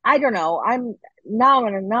 I don't know. I'm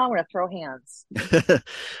gonna throw hands Well,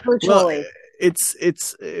 virtually.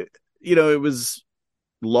 it was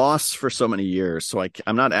lost for so many years. So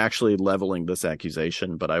I'm not actually leveling this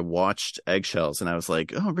accusation, but I watched Eggshells and I was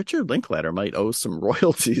like, oh, Richard Linklater might owe some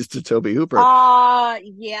royalties to Tobe Hooper,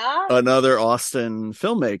 Yeah. another Austin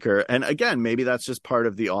filmmaker. And again, maybe that's just part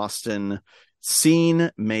of the Austin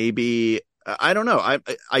scene. Maybe I don't know.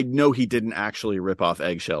 I know he didn't actually rip off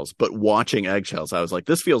Eggshells, but watching Eggshells, I was like,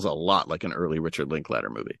 this feels a lot like an early Richard Linklater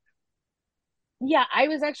movie. Yeah, I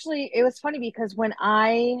was actually it was funny because when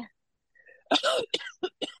I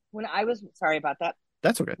was sorry about that.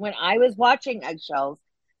 That's okay. When I was watching Eggshells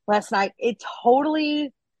last night, it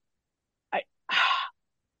totally I,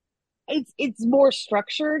 it's more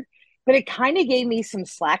structured, but it kind of gave me some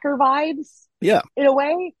Slacker vibes Yeah, in a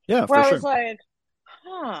way yeah, where for I was sure. like,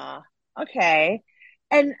 huh, okay.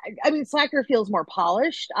 And I mean, Slacker feels more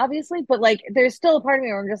polished, obviously, but like, there's still a part of me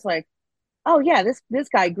where I'm just like, oh yeah, this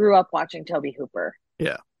guy grew up watching Tobe Hooper.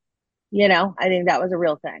 Yeah. I think that was a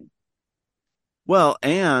real thing. Well,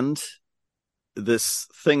 and this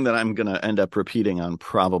thing that I'm going to end up repeating on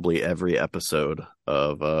probably every episode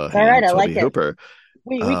of All Hey, right, I'm I Tobe like it. Hooper,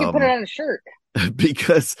 We could put it um, on a shirt.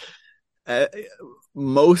 because uh,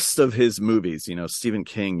 most of his movies, Stephen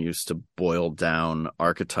King used to boil down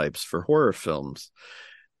archetypes for horror films.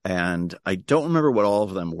 And I don't remember what all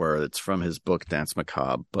of them were. It's from his book, Dance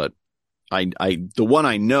Macabre. But the one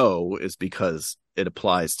I know is because it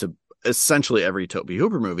applies to essentially every Tobe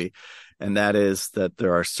Hooper movie. And that is that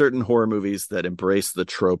there are certain horror movies that embrace the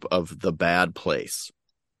trope of the bad place.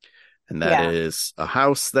 And that Yeah, is a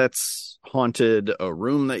house that's haunted, a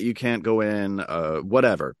room that you can't go in,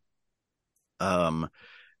 whatever. Um,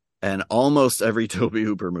 and almost every Tobe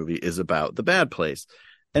Hooper movie is about the bad place.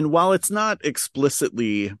 And while it's not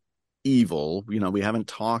explicitly evil, we haven't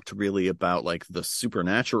talked really about like the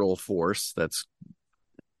supernatural force that's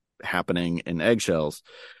happening in Eggshells.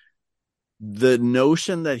 The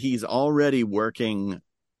notion that he's already working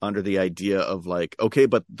under the idea of like, okay,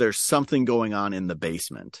 but there's something going on in the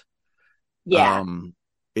basement, yeah.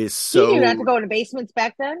 is He knew not to so go into basements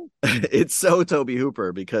back then. it's so Tobe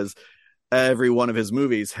Hooper because every one of his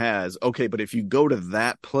movies has, okay, but if you go to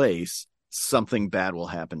that place, something bad will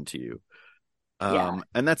happen to you. Yeah,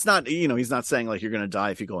 And that's not, he's not saying like you're going to die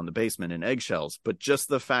if you go in the basement in Eggshells, but just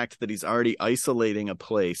the fact that he's already isolating a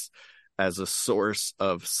place as a source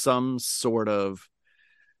of some sort of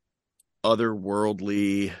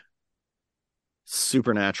otherworldly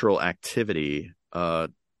supernatural activity,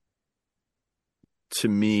 to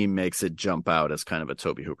me makes it jump out as kind of a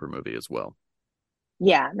Tobe Hooper movie as well.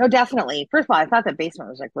 yeah. No, definitely. First of all, I thought the basement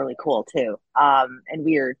was like really cool too, and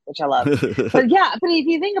weird, which I love. But yeah, but if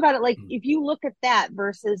you think about it, like if you look at that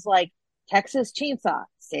versus like Texas Chainsaw,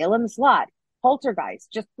 Salem's Lot,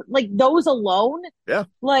 Poltergeist, just like those alone, Yeah.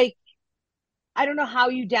 like I don't know how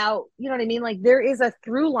you doubt, you know what I mean? Like there is a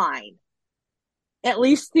through line, at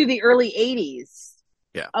least through the early 80s,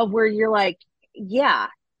 Yeah. of where you're like, yeah,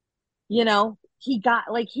 he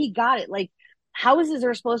got it. Like houses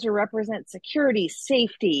are supposed to represent security,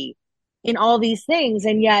 safety, in all these things,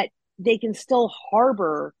 and yet they can still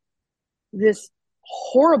harbor this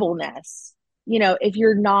horribleness if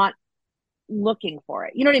you're not looking for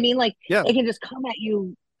it. You know what I mean? Like Yeah, it can just come at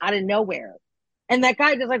you out of nowhere. And that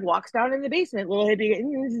guy just like walks down in the basement, little hippie,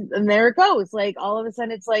 and there it goes. Like all of a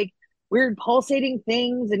sudden it's like weird pulsating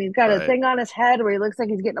things, and he's got a right. thing on his head where he looks like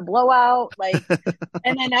he's getting a blowout. Like,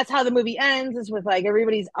 and then that's how the movie ends, is with like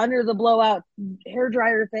everybody's under the blowout hair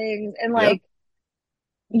dryer things. And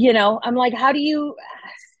Yeah. like, I'm like, how do you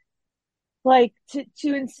like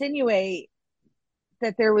to insinuate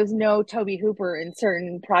that there was no Tobe Hooper in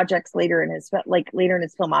certain projects later in his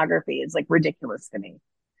filmography is like ridiculous to me,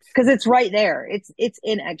 because it's right there. It's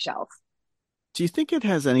in Eggshells. Do you think it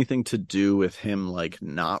has anything to do with him like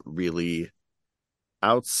not really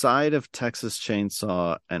outside of Texas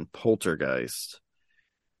Chainsaw and Poltergeist?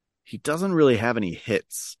 He doesn't really have any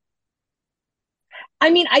hits. I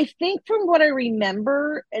mean, I think from what I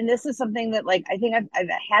remember, and this is something that like I think I've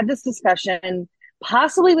had this discussion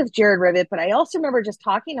possibly with Jared Rivet, but I also remember just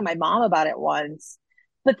talking to my mom about it once.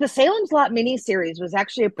 But the Salem's Lot miniseries was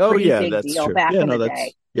actually a Oh pretty yeah, big that's deal true. back Yeah, in no, the day.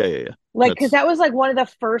 that's yeah. Like, because That's that was like one of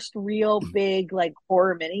the first real big like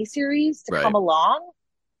horror miniseries to come right. along,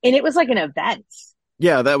 and it was like an event.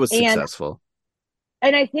 Yeah, that was And successful.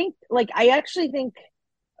 I think like I actually think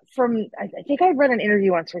I think I read an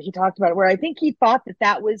interview once where he talked about it, where I think he thought that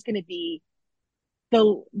that was going to be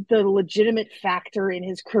the legitimate factor in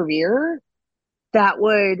his career that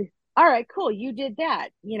would, all right, cool, you did that,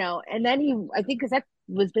 and then I think because that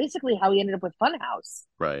was basically how he ended up with Funhouse.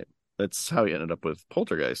 Right. That's how he ended up with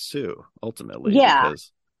Poltergeist too, ultimately, Yeah,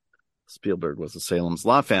 because Spielberg was a Salem's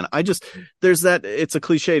Lot fan. There's that, it's a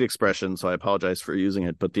cliched expression, so I apologize for using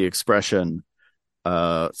it, but the expression,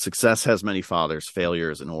 success has many fathers,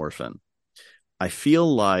 failure is an orphan. I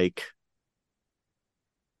feel like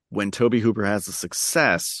when Tobe Hooper has a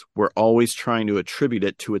success, we're always trying to attribute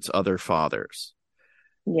it to its other fathers.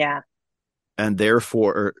 yeah. And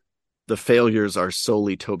therefore, the failures are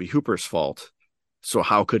solely Tobe Hooper's fault. So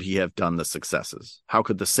how could he have done the successes? How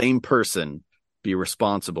could the same person be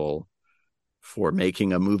responsible for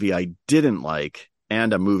making a movie I didn't like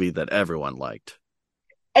and a movie that everyone liked?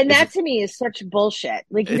 And Is that it? to me is such bullshit.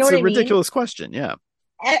 Like, you know It's what a I mean? ridiculous question. Yeah.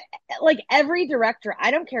 E- like every director,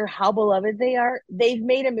 I don't care how beloved they are, they've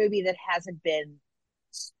made a movie that hasn't been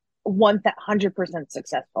 100%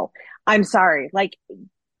 successful. I'm sorry. Like,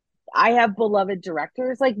 I have beloved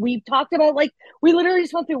directors. Like we've talked about, like we literally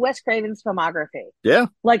just went through Wes Craven's filmography. Yeah.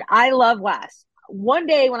 Like I love Wes. One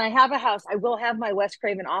day when I have a house, I will have my Wes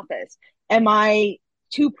Craven office. Am I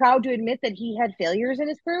too proud to admit that he had failures in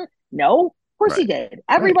his career? No, of course he Right. did.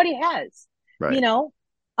 Right. Everybody has, you Right. know.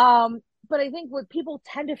 Um, but I think what people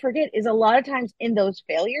tend to forget is a lot of times in those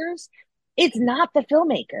failures, it's not the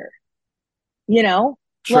filmmaker, you know,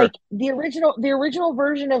 Sure. like the original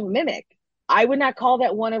version of Mimic. I would not call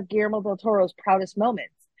that one of Guillermo del Toro's proudest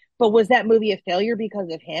moments. But was that movie a failure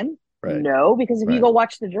because of him? Right. No, because if you Right. go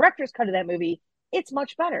watch the director's cut of that movie, it's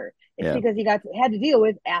much better. It's Yeah. because he had to deal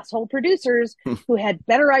with asshole producers who had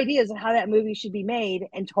better ideas of how that movie should be made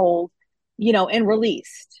and told, and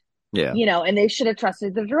released, Yeah. and they should have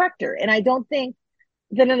trusted the director. And I don't think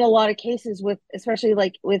that in a lot of cases especially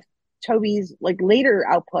like with Toby's like later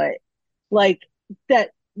output, like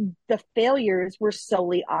that the failures were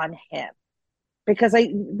solely on him. Because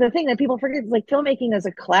the thing that people forget is like filmmaking is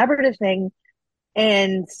a collaborative thing,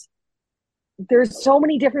 and there's so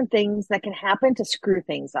many different things that can happen to screw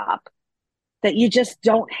things up that you just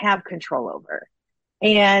don't have control over.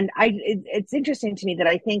 And it's interesting to me that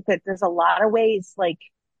I think that there's a lot of ways like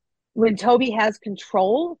when Toby has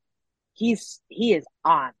control, he is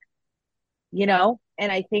on,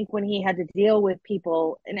 and I think when he had to deal with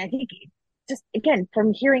people, and I think just again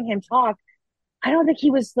from hearing him talk, I don't think he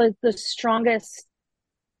was the strongest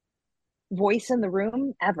voice in the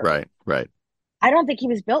room ever. Right. Right. I don't think he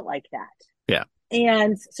was built like that. Yeah.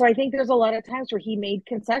 And so I think there's a lot of times where he made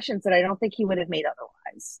concessions that I don't think he would have made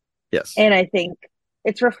otherwise. Yes. And I think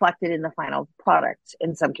it's reflected in the final product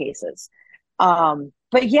in some cases.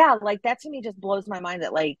 But yeah, like that to me just blows my mind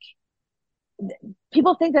that like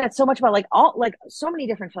people think that so much about like all like so many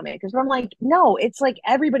different filmmakers, but I'm like, no, it's like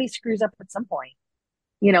everybody screws up at some point.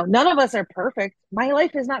 None of us are perfect. My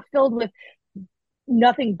life is not filled with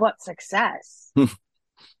nothing but success.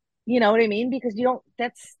 You know what I mean? Because you don't,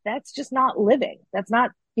 that's just not living. That's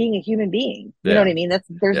not being a human being. You know Yeah. what I mean?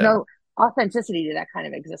 There's Yeah. no authenticity to that kind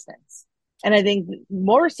of existence. And I think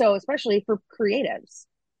more so, especially for creatives.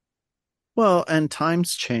 Well, and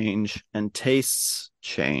times change and tastes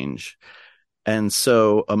change. And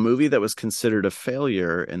so a movie that was considered a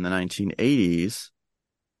failure in the 1980s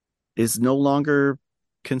is no longer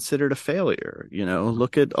considered a failure.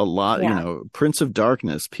 Look at a lot, Yeah. Prince of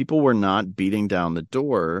Darkness. People were not beating down the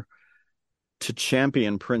door to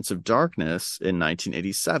champion Prince of Darkness in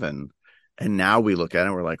 1987. And now we look at it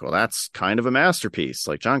and we're like, well, that's kind of a masterpiece.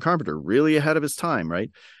 Like John Carpenter, really ahead of his time, right?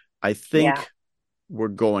 I Yeah. think we're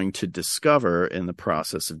going to discover in the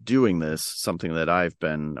process of doing this something that I've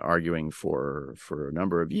been arguing for a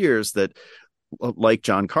number of years, that like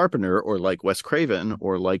John Carpenter or like Wes Craven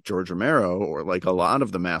or like George Romero or like a lot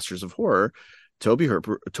of the masters of horror, Tobe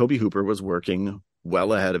Hooper was working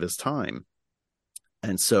well ahead of his time.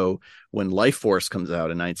 And so when Life Force comes out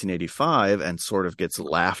in 1985 and sort of gets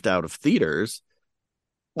laughed out of theaters,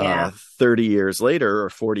 Yeah. 30 years later or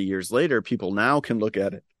 40 years later, people now can look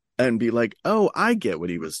at it and be like, oh, I get what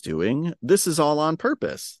he was doing. This is all on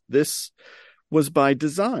purpose. This was by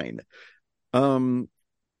design.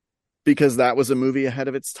 Because that was a movie ahead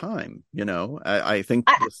of its time. I think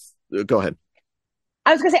I, go ahead.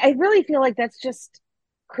 I was gonna say, I really feel like that's just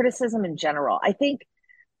criticism in general. I think,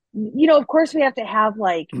 of course we have to have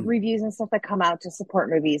like reviews and stuff that come out to support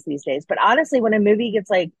movies these days. But honestly, when a movie gets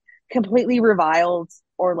like completely reviled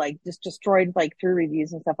or like just destroyed like through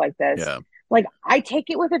reviews and stuff like this, Yeah. like I take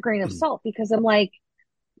it with a grain of salt because I'm like,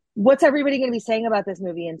 what's everybody going to be saying about this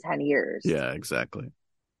movie in 10 years? Yeah, exactly.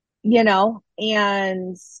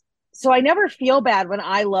 And so I never feel bad when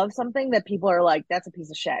I love something that people are like, that's a piece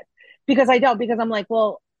of shit. Because I don't, because I'm like,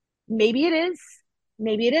 well, maybe it is,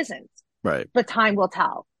 maybe it isn't, Right. but time will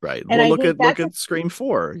tell. Right. And Well, I look think at that's Scream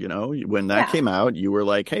 4, when that yeah, came out, you were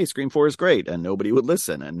like, "Hey, Scream 4 is great," and nobody would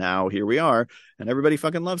listen. And now here we are, and everybody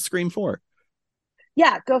fucking loves Scream 4.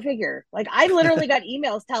 yeah, go figure. Like I literally got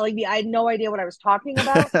emails telling me I had no idea what I was talking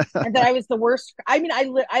about and that I was the worst. I mean,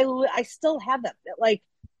 I still have them. Like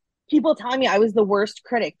people telling me I was the worst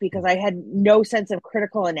critic because I had no sense of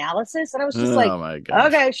critical analysis. And I was just like, Oh my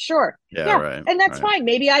gosh. okay, sure. Yeah, Yeah. right. And that's Right. fine.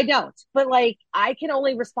 Maybe I don't. But like I can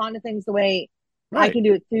only respond to things the way I Right. can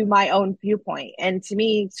do it through my own viewpoint. And to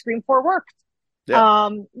me, Scream 4 worked. Yeah.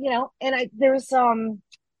 And there was something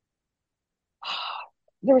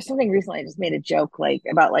recently I just made a joke like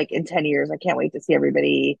about like in 10 years, I can't wait to see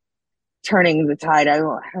everybody turning the tide. I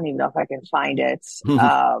don't even know if I can find it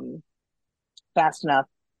fast enough.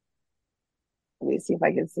 Let me see if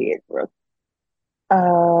I can see it.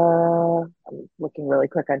 I'm looking really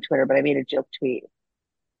quick on Twitter, but I made a joke tweet.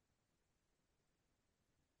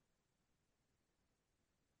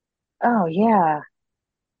 Oh yeah,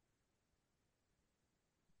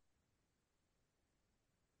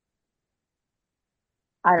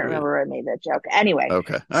 I don't Do we? remember where I made that joke. Anyway,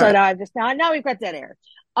 Okay. All so right. now I've just now we've got dead air.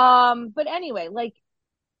 But anyway, like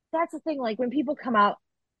that's the thing. Like when people come out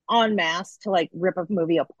en masse to like rip a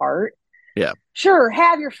movie apart, Yeah. sure,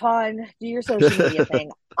 have your fun, do your social media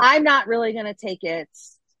thing. I'm not really gonna take it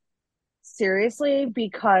seriously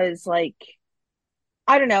because like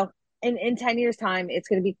I don't know. In 10 years' time, it's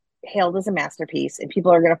going to be hailed as a masterpiece and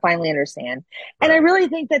people are going to finally understand. And I Right. really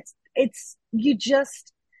think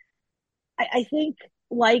I think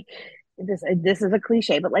like this is a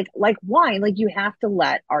cliche, but like wine, like you have to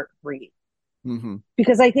let art breathe. Mm-hmm.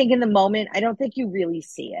 Because I think in the moment, I don't think you really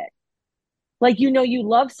see it. Like, you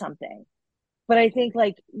love something, but I think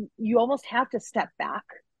like you almost have to step back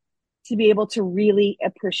to be able to really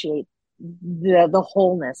appreciate the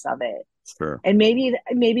wholeness of it. Sure. And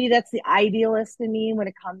maybe that's the idealist in me when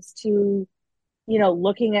it comes to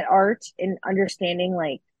looking at art and understanding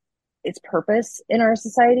like its purpose in our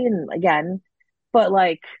society. And again, but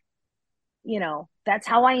like that's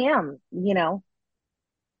how I am.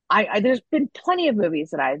 I there's been plenty of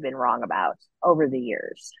movies that I've been wrong about over the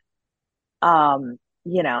years. And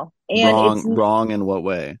it's Wrong in what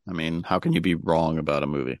way? I mean, how can you be wrong about a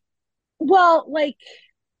movie? well, like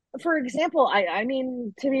for example, I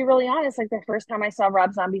mean, to be really honest, like the first time I saw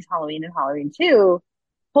Rob Zombie's Halloween and Halloween 2,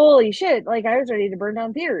 holy shit, like I was ready to burn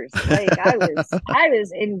down theaters. Like I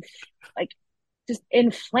was in like just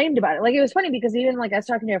inflamed about it. Like it was funny because even like I was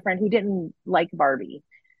talking to a friend who didn't like Barbie.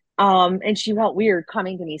 And she felt weird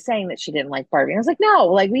coming to me saying that she didn't like Barbie. And I was like, no,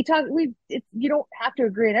 like you don't have to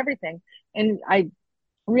agree on everything. And I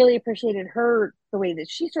really appreciated the way that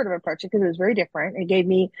she sort of approached it because it was very different. It gave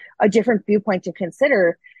me a different viewpoint to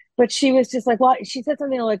consider. But she was just like, well, she said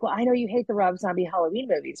something like, well, I know you hate the Rob Zombie Halloween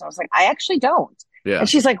movies. And I was like, I actually don't. And Yeah.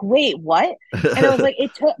 she's like, wait, what? And I was like,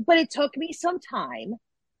 it took me some time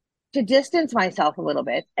to distance myself a little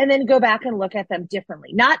bit and then go back and look at them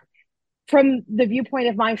differently. Not from the viewpoint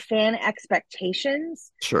of my fan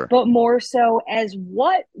expectations, Sure. but more so as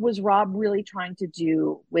what was Rob really trying to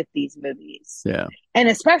do with these movies? Yeah. And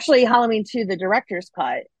especially Halloween 2, the director's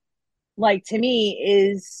cut, like to me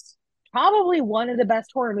is probably one of the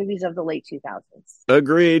best horror movies of the late 2000s.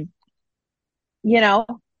 Agreed. You know,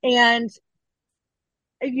 and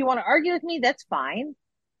if you want to argue with me, that's fine.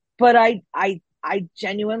 but I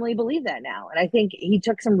genuinely believe that now. And I think he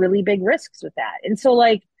took some really big risks with that. And so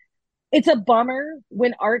like it's a bummer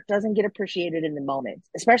when art doesn't get appreciated in the moment,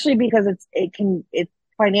 especially because it's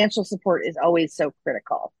financial support is always so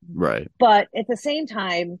critical. Right. But at the same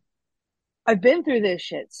time, I've been through this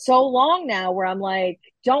shit so long now where I'm like,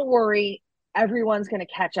 don't worry, everyone's going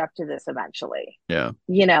to catch up to this eventually, Yeah.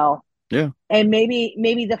 you know? Yeah. And maybe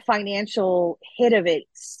the financial hit of it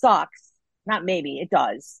sucks. Not maybe, it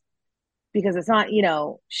does. Because it's not,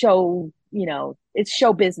 it's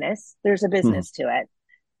show business. There's a Mhm. business to it.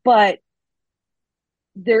 But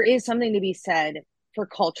there is something to be said for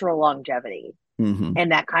cultural longevity Mhm.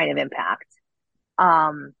 and that kind of impact.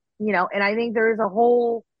 And I think there's a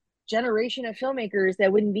whole generation of filmmakers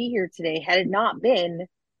that wouldn't be here today had it not been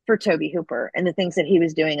for Tobe Hooper and the things that he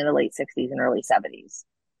was doing in the late 60s and early 70s.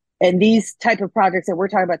 And these type of projects that we're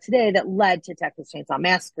talking about today that led to Texas Chainsaw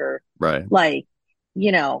Massacre, Right. like,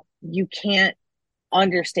 you can't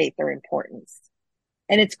understate their importance.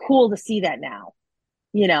 And it's cool to see that now,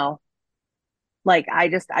 you know, like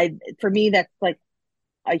for me, that's like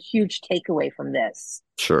a huge takeaway from this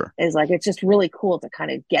Sure. is like, it's just really cool to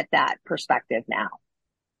kind of get that perspective now,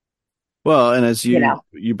 Well, and as you you know?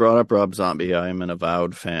 you brought up Rob Zombie, I am an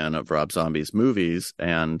avowed fan of Rob Zombie's movies,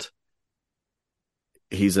 and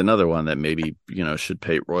he's another one that maybe, should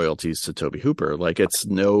pay royalties to Tobe Hooper. Like it's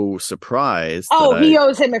no surprise that Oh, I he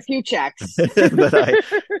owes him a few checks. that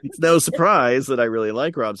I it's no surprise that I really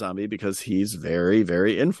like Rob Zombie because he's very,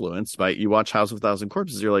 very influenced by you watch House of a Thousand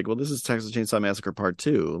Corpses, you're like, well, this is Texas Chainsaw Massacre Part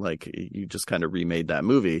 2. Like you just kind of remade that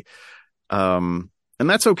movie. And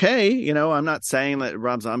that's okay. I'm not saying that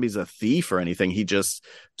Rob Zombie's a thief or anything.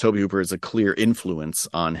 Tobe Hooper is a clear influence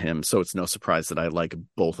on him. So it's no surprise that I like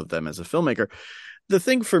both of them as a filmmaker. The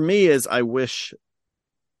thing for me is I wish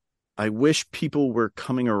people were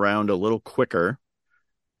coming around a little quicker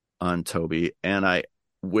on Toby, and I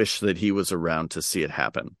wish that he was around to see it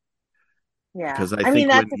happen. Yeah. Because I I mean, think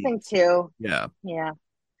that's the thing too. yeah, Yeah.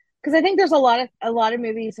 Because I think there's a lot of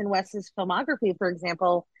movies in Wes's filmography, for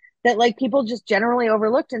example, that like people just generally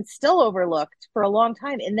overlooked and still overlooked for a long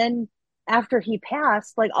time. And then after he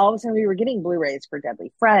passed, like all of a sudden we were getting Blu-rays for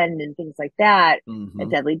Deadly Friend and things like that, and hmm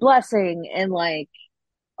Deadly Blessing, and like,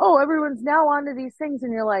 oh, everyone's now onto these things,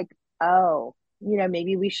 and you're like, oh,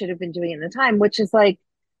 maybe we should have been doing it in the time, which is like,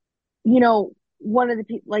 you know, one of the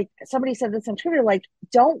people, like somebody said this on Twitter, like,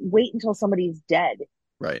 don't wait until somebody's dead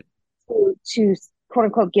right, to quote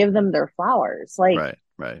unquote give them their flowers. Like, right,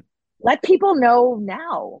 right, let people know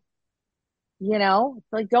now,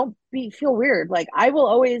 like don't feel weird. Like I will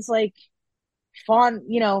always like fawn,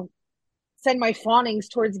 send my fawnings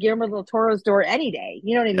towards Guillermo del Toro's door any day.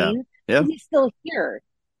 You know what I yeah, mean? yeah, He's still here.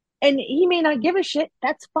 And he may not give a shit,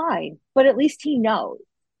 that's fine. But at least he knows,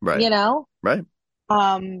 right, you know? right,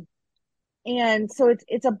 Um, and so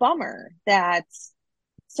it's a bummer that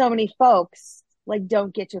so many folks like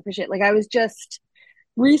don't get to appreciate. Like I was just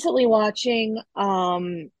recently watching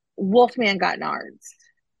Wolfman Got Nards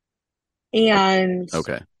and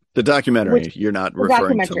okay. The documentary, which you're not the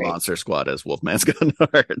referring to documentary. Monster Squad as Wolfman's Got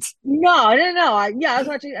Nards. No, no, no. I was I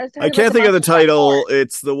talking about can't the think of the Monster Squad porn. title.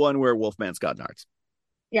 It's the one where Wolfman's got nards.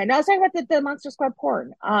 Yeah, no, I was talking about the Monster Squad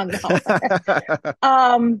porn. No.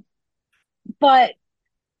 um, but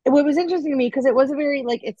what was interesting to me because it was a very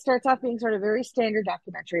like it starts off being sort of very standard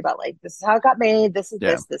documentary about like this is how it got made, this is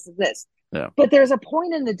Yeah, this is this. yeah, But there's a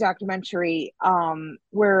point in the documentary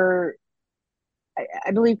where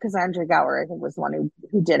I believe Cassandra Gower, I think, was the one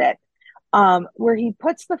who did it, where he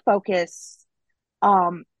puts the focus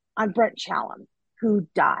on Brent Challam, who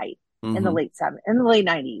died in the hmm late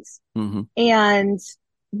 90s. hmm And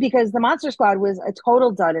because the Monster Squad was a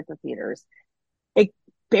total dud at the theaters, it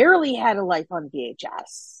barely had a life on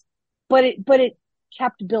VHS, but it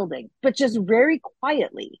kept building, but just very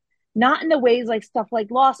quietly, not in the ways like stuff like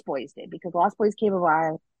Lost Boys did, because Lost Boys came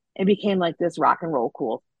around and became like this rock and roll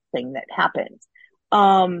cool thing that happened.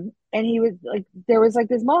 And he was like, there was like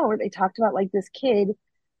this moment where they talked about like this kid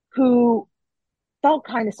who felt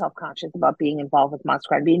kind of self conscious about being involved with Monster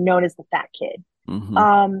Squad, being known as the fat kid. hmm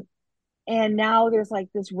Um, and now there's like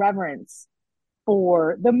this reverence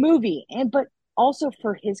for the movie but also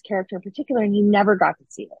for his character in particular, and you never got to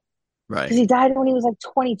see it Right. because he died when he was like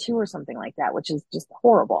 22 or something like that, which is just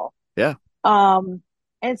horrible. Yeah. um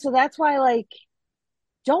and so that's why like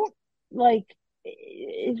don't like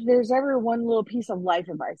if there's ever one little piece of life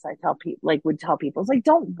advice I tell people like would tell people, it's like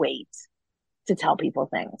don't wait to tell people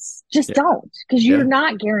things, just Yeah. don't, because you're Yeah.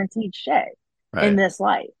 not guaranteed shit in Right. this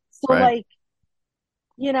life. So Right. like,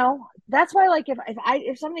 that's why like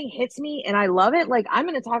if something hits me and I love it, like I'm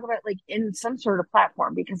going to talk about it like in some sort of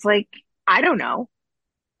platform, because like I don't know,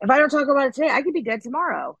 if I don't talk about it today, I could be dead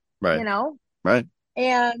tomorrow, Right. you know? Right.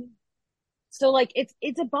 And so like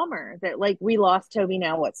it's a bummer that like we lost Toby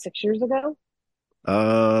now, what, 6 years ago?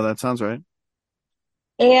 That sounds right.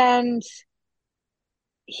 And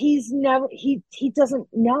he doesn't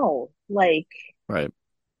know like Right.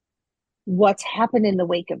 what's happened in the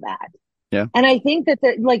wake of that. Yeah. And I think that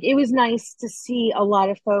like it was nice to see a lot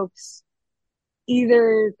of folks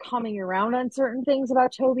either coming around on certain things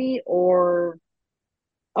about Toby or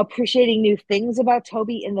appreciating new things about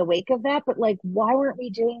Toby in the wake of that. But like, why weren't we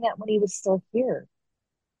doing that when he was still here?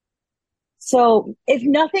 So, if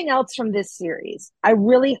nothing else from this series, I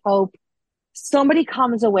really hope somebody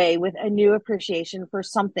comes away with a new appreciation for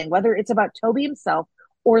something, whether it's about Toby himself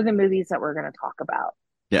or the movies that we're going to talk about.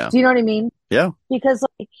 Yeah. Do you know what I mean? Yeah. Because,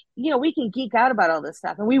 like, we can geek out about all this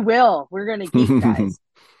stuff and we will. We're going to geek, guys.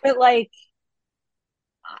 But, like,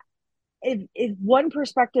 if one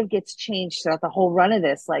perspective gets changed throughout the whole run of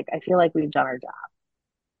this, like, I feel like we've done our job,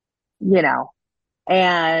 you know?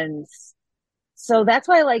 And so that's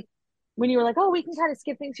why, like, when you were like, oh, we can kind of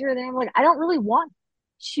skip things here and there, I'm like, I don't really want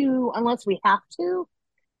to unless we have to,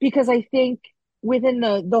 because I think within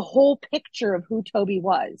the whole picture of who Toby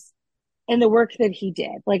was and the work that he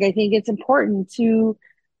did, like, I think it's important to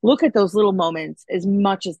look at those little moments as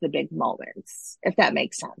much as the big moments, if that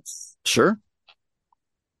makes sense. Sure.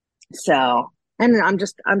 So, and I'm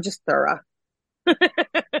just thorough.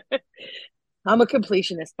 I'm a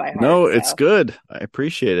completionist by heart. No, it's So, good. I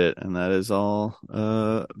appreciate it. And that is all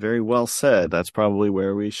very well said. That's probably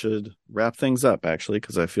where we should wrap things up, actually,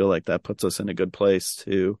 because I feel like that puts us in a good place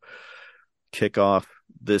to kick off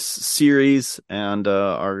this series and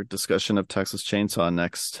our discussion of Texas Chainsaw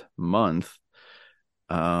next month.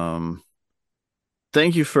 Thank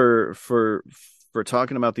you for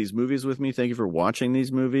talking about these movies with me. Thank you for watching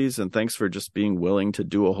these movies, and thanks for just being willing to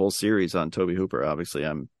do a whole series on Tobe Hooper. Obviously,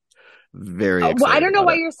 I'm very well, I excited don't know about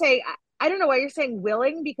why it. you're saying. I don't know why you're saying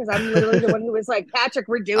willing because I'm literally the one who was like, Patrick,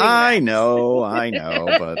 we're doing I know,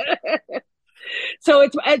 this. but So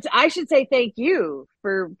it's I should say thank you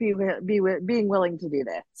for being willing to do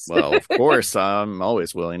this. well, of course, I'm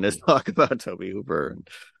always willing to talk about Tobe Hooper and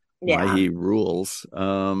why Yeah. he rules.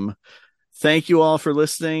 Thank you all for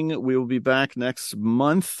listening. We will be back next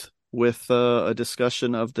month with a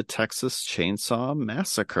discussion of the Texas Chainsaw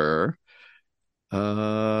Massacre.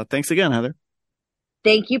 Thanks again, Heather.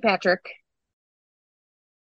 Thank you, Patrick.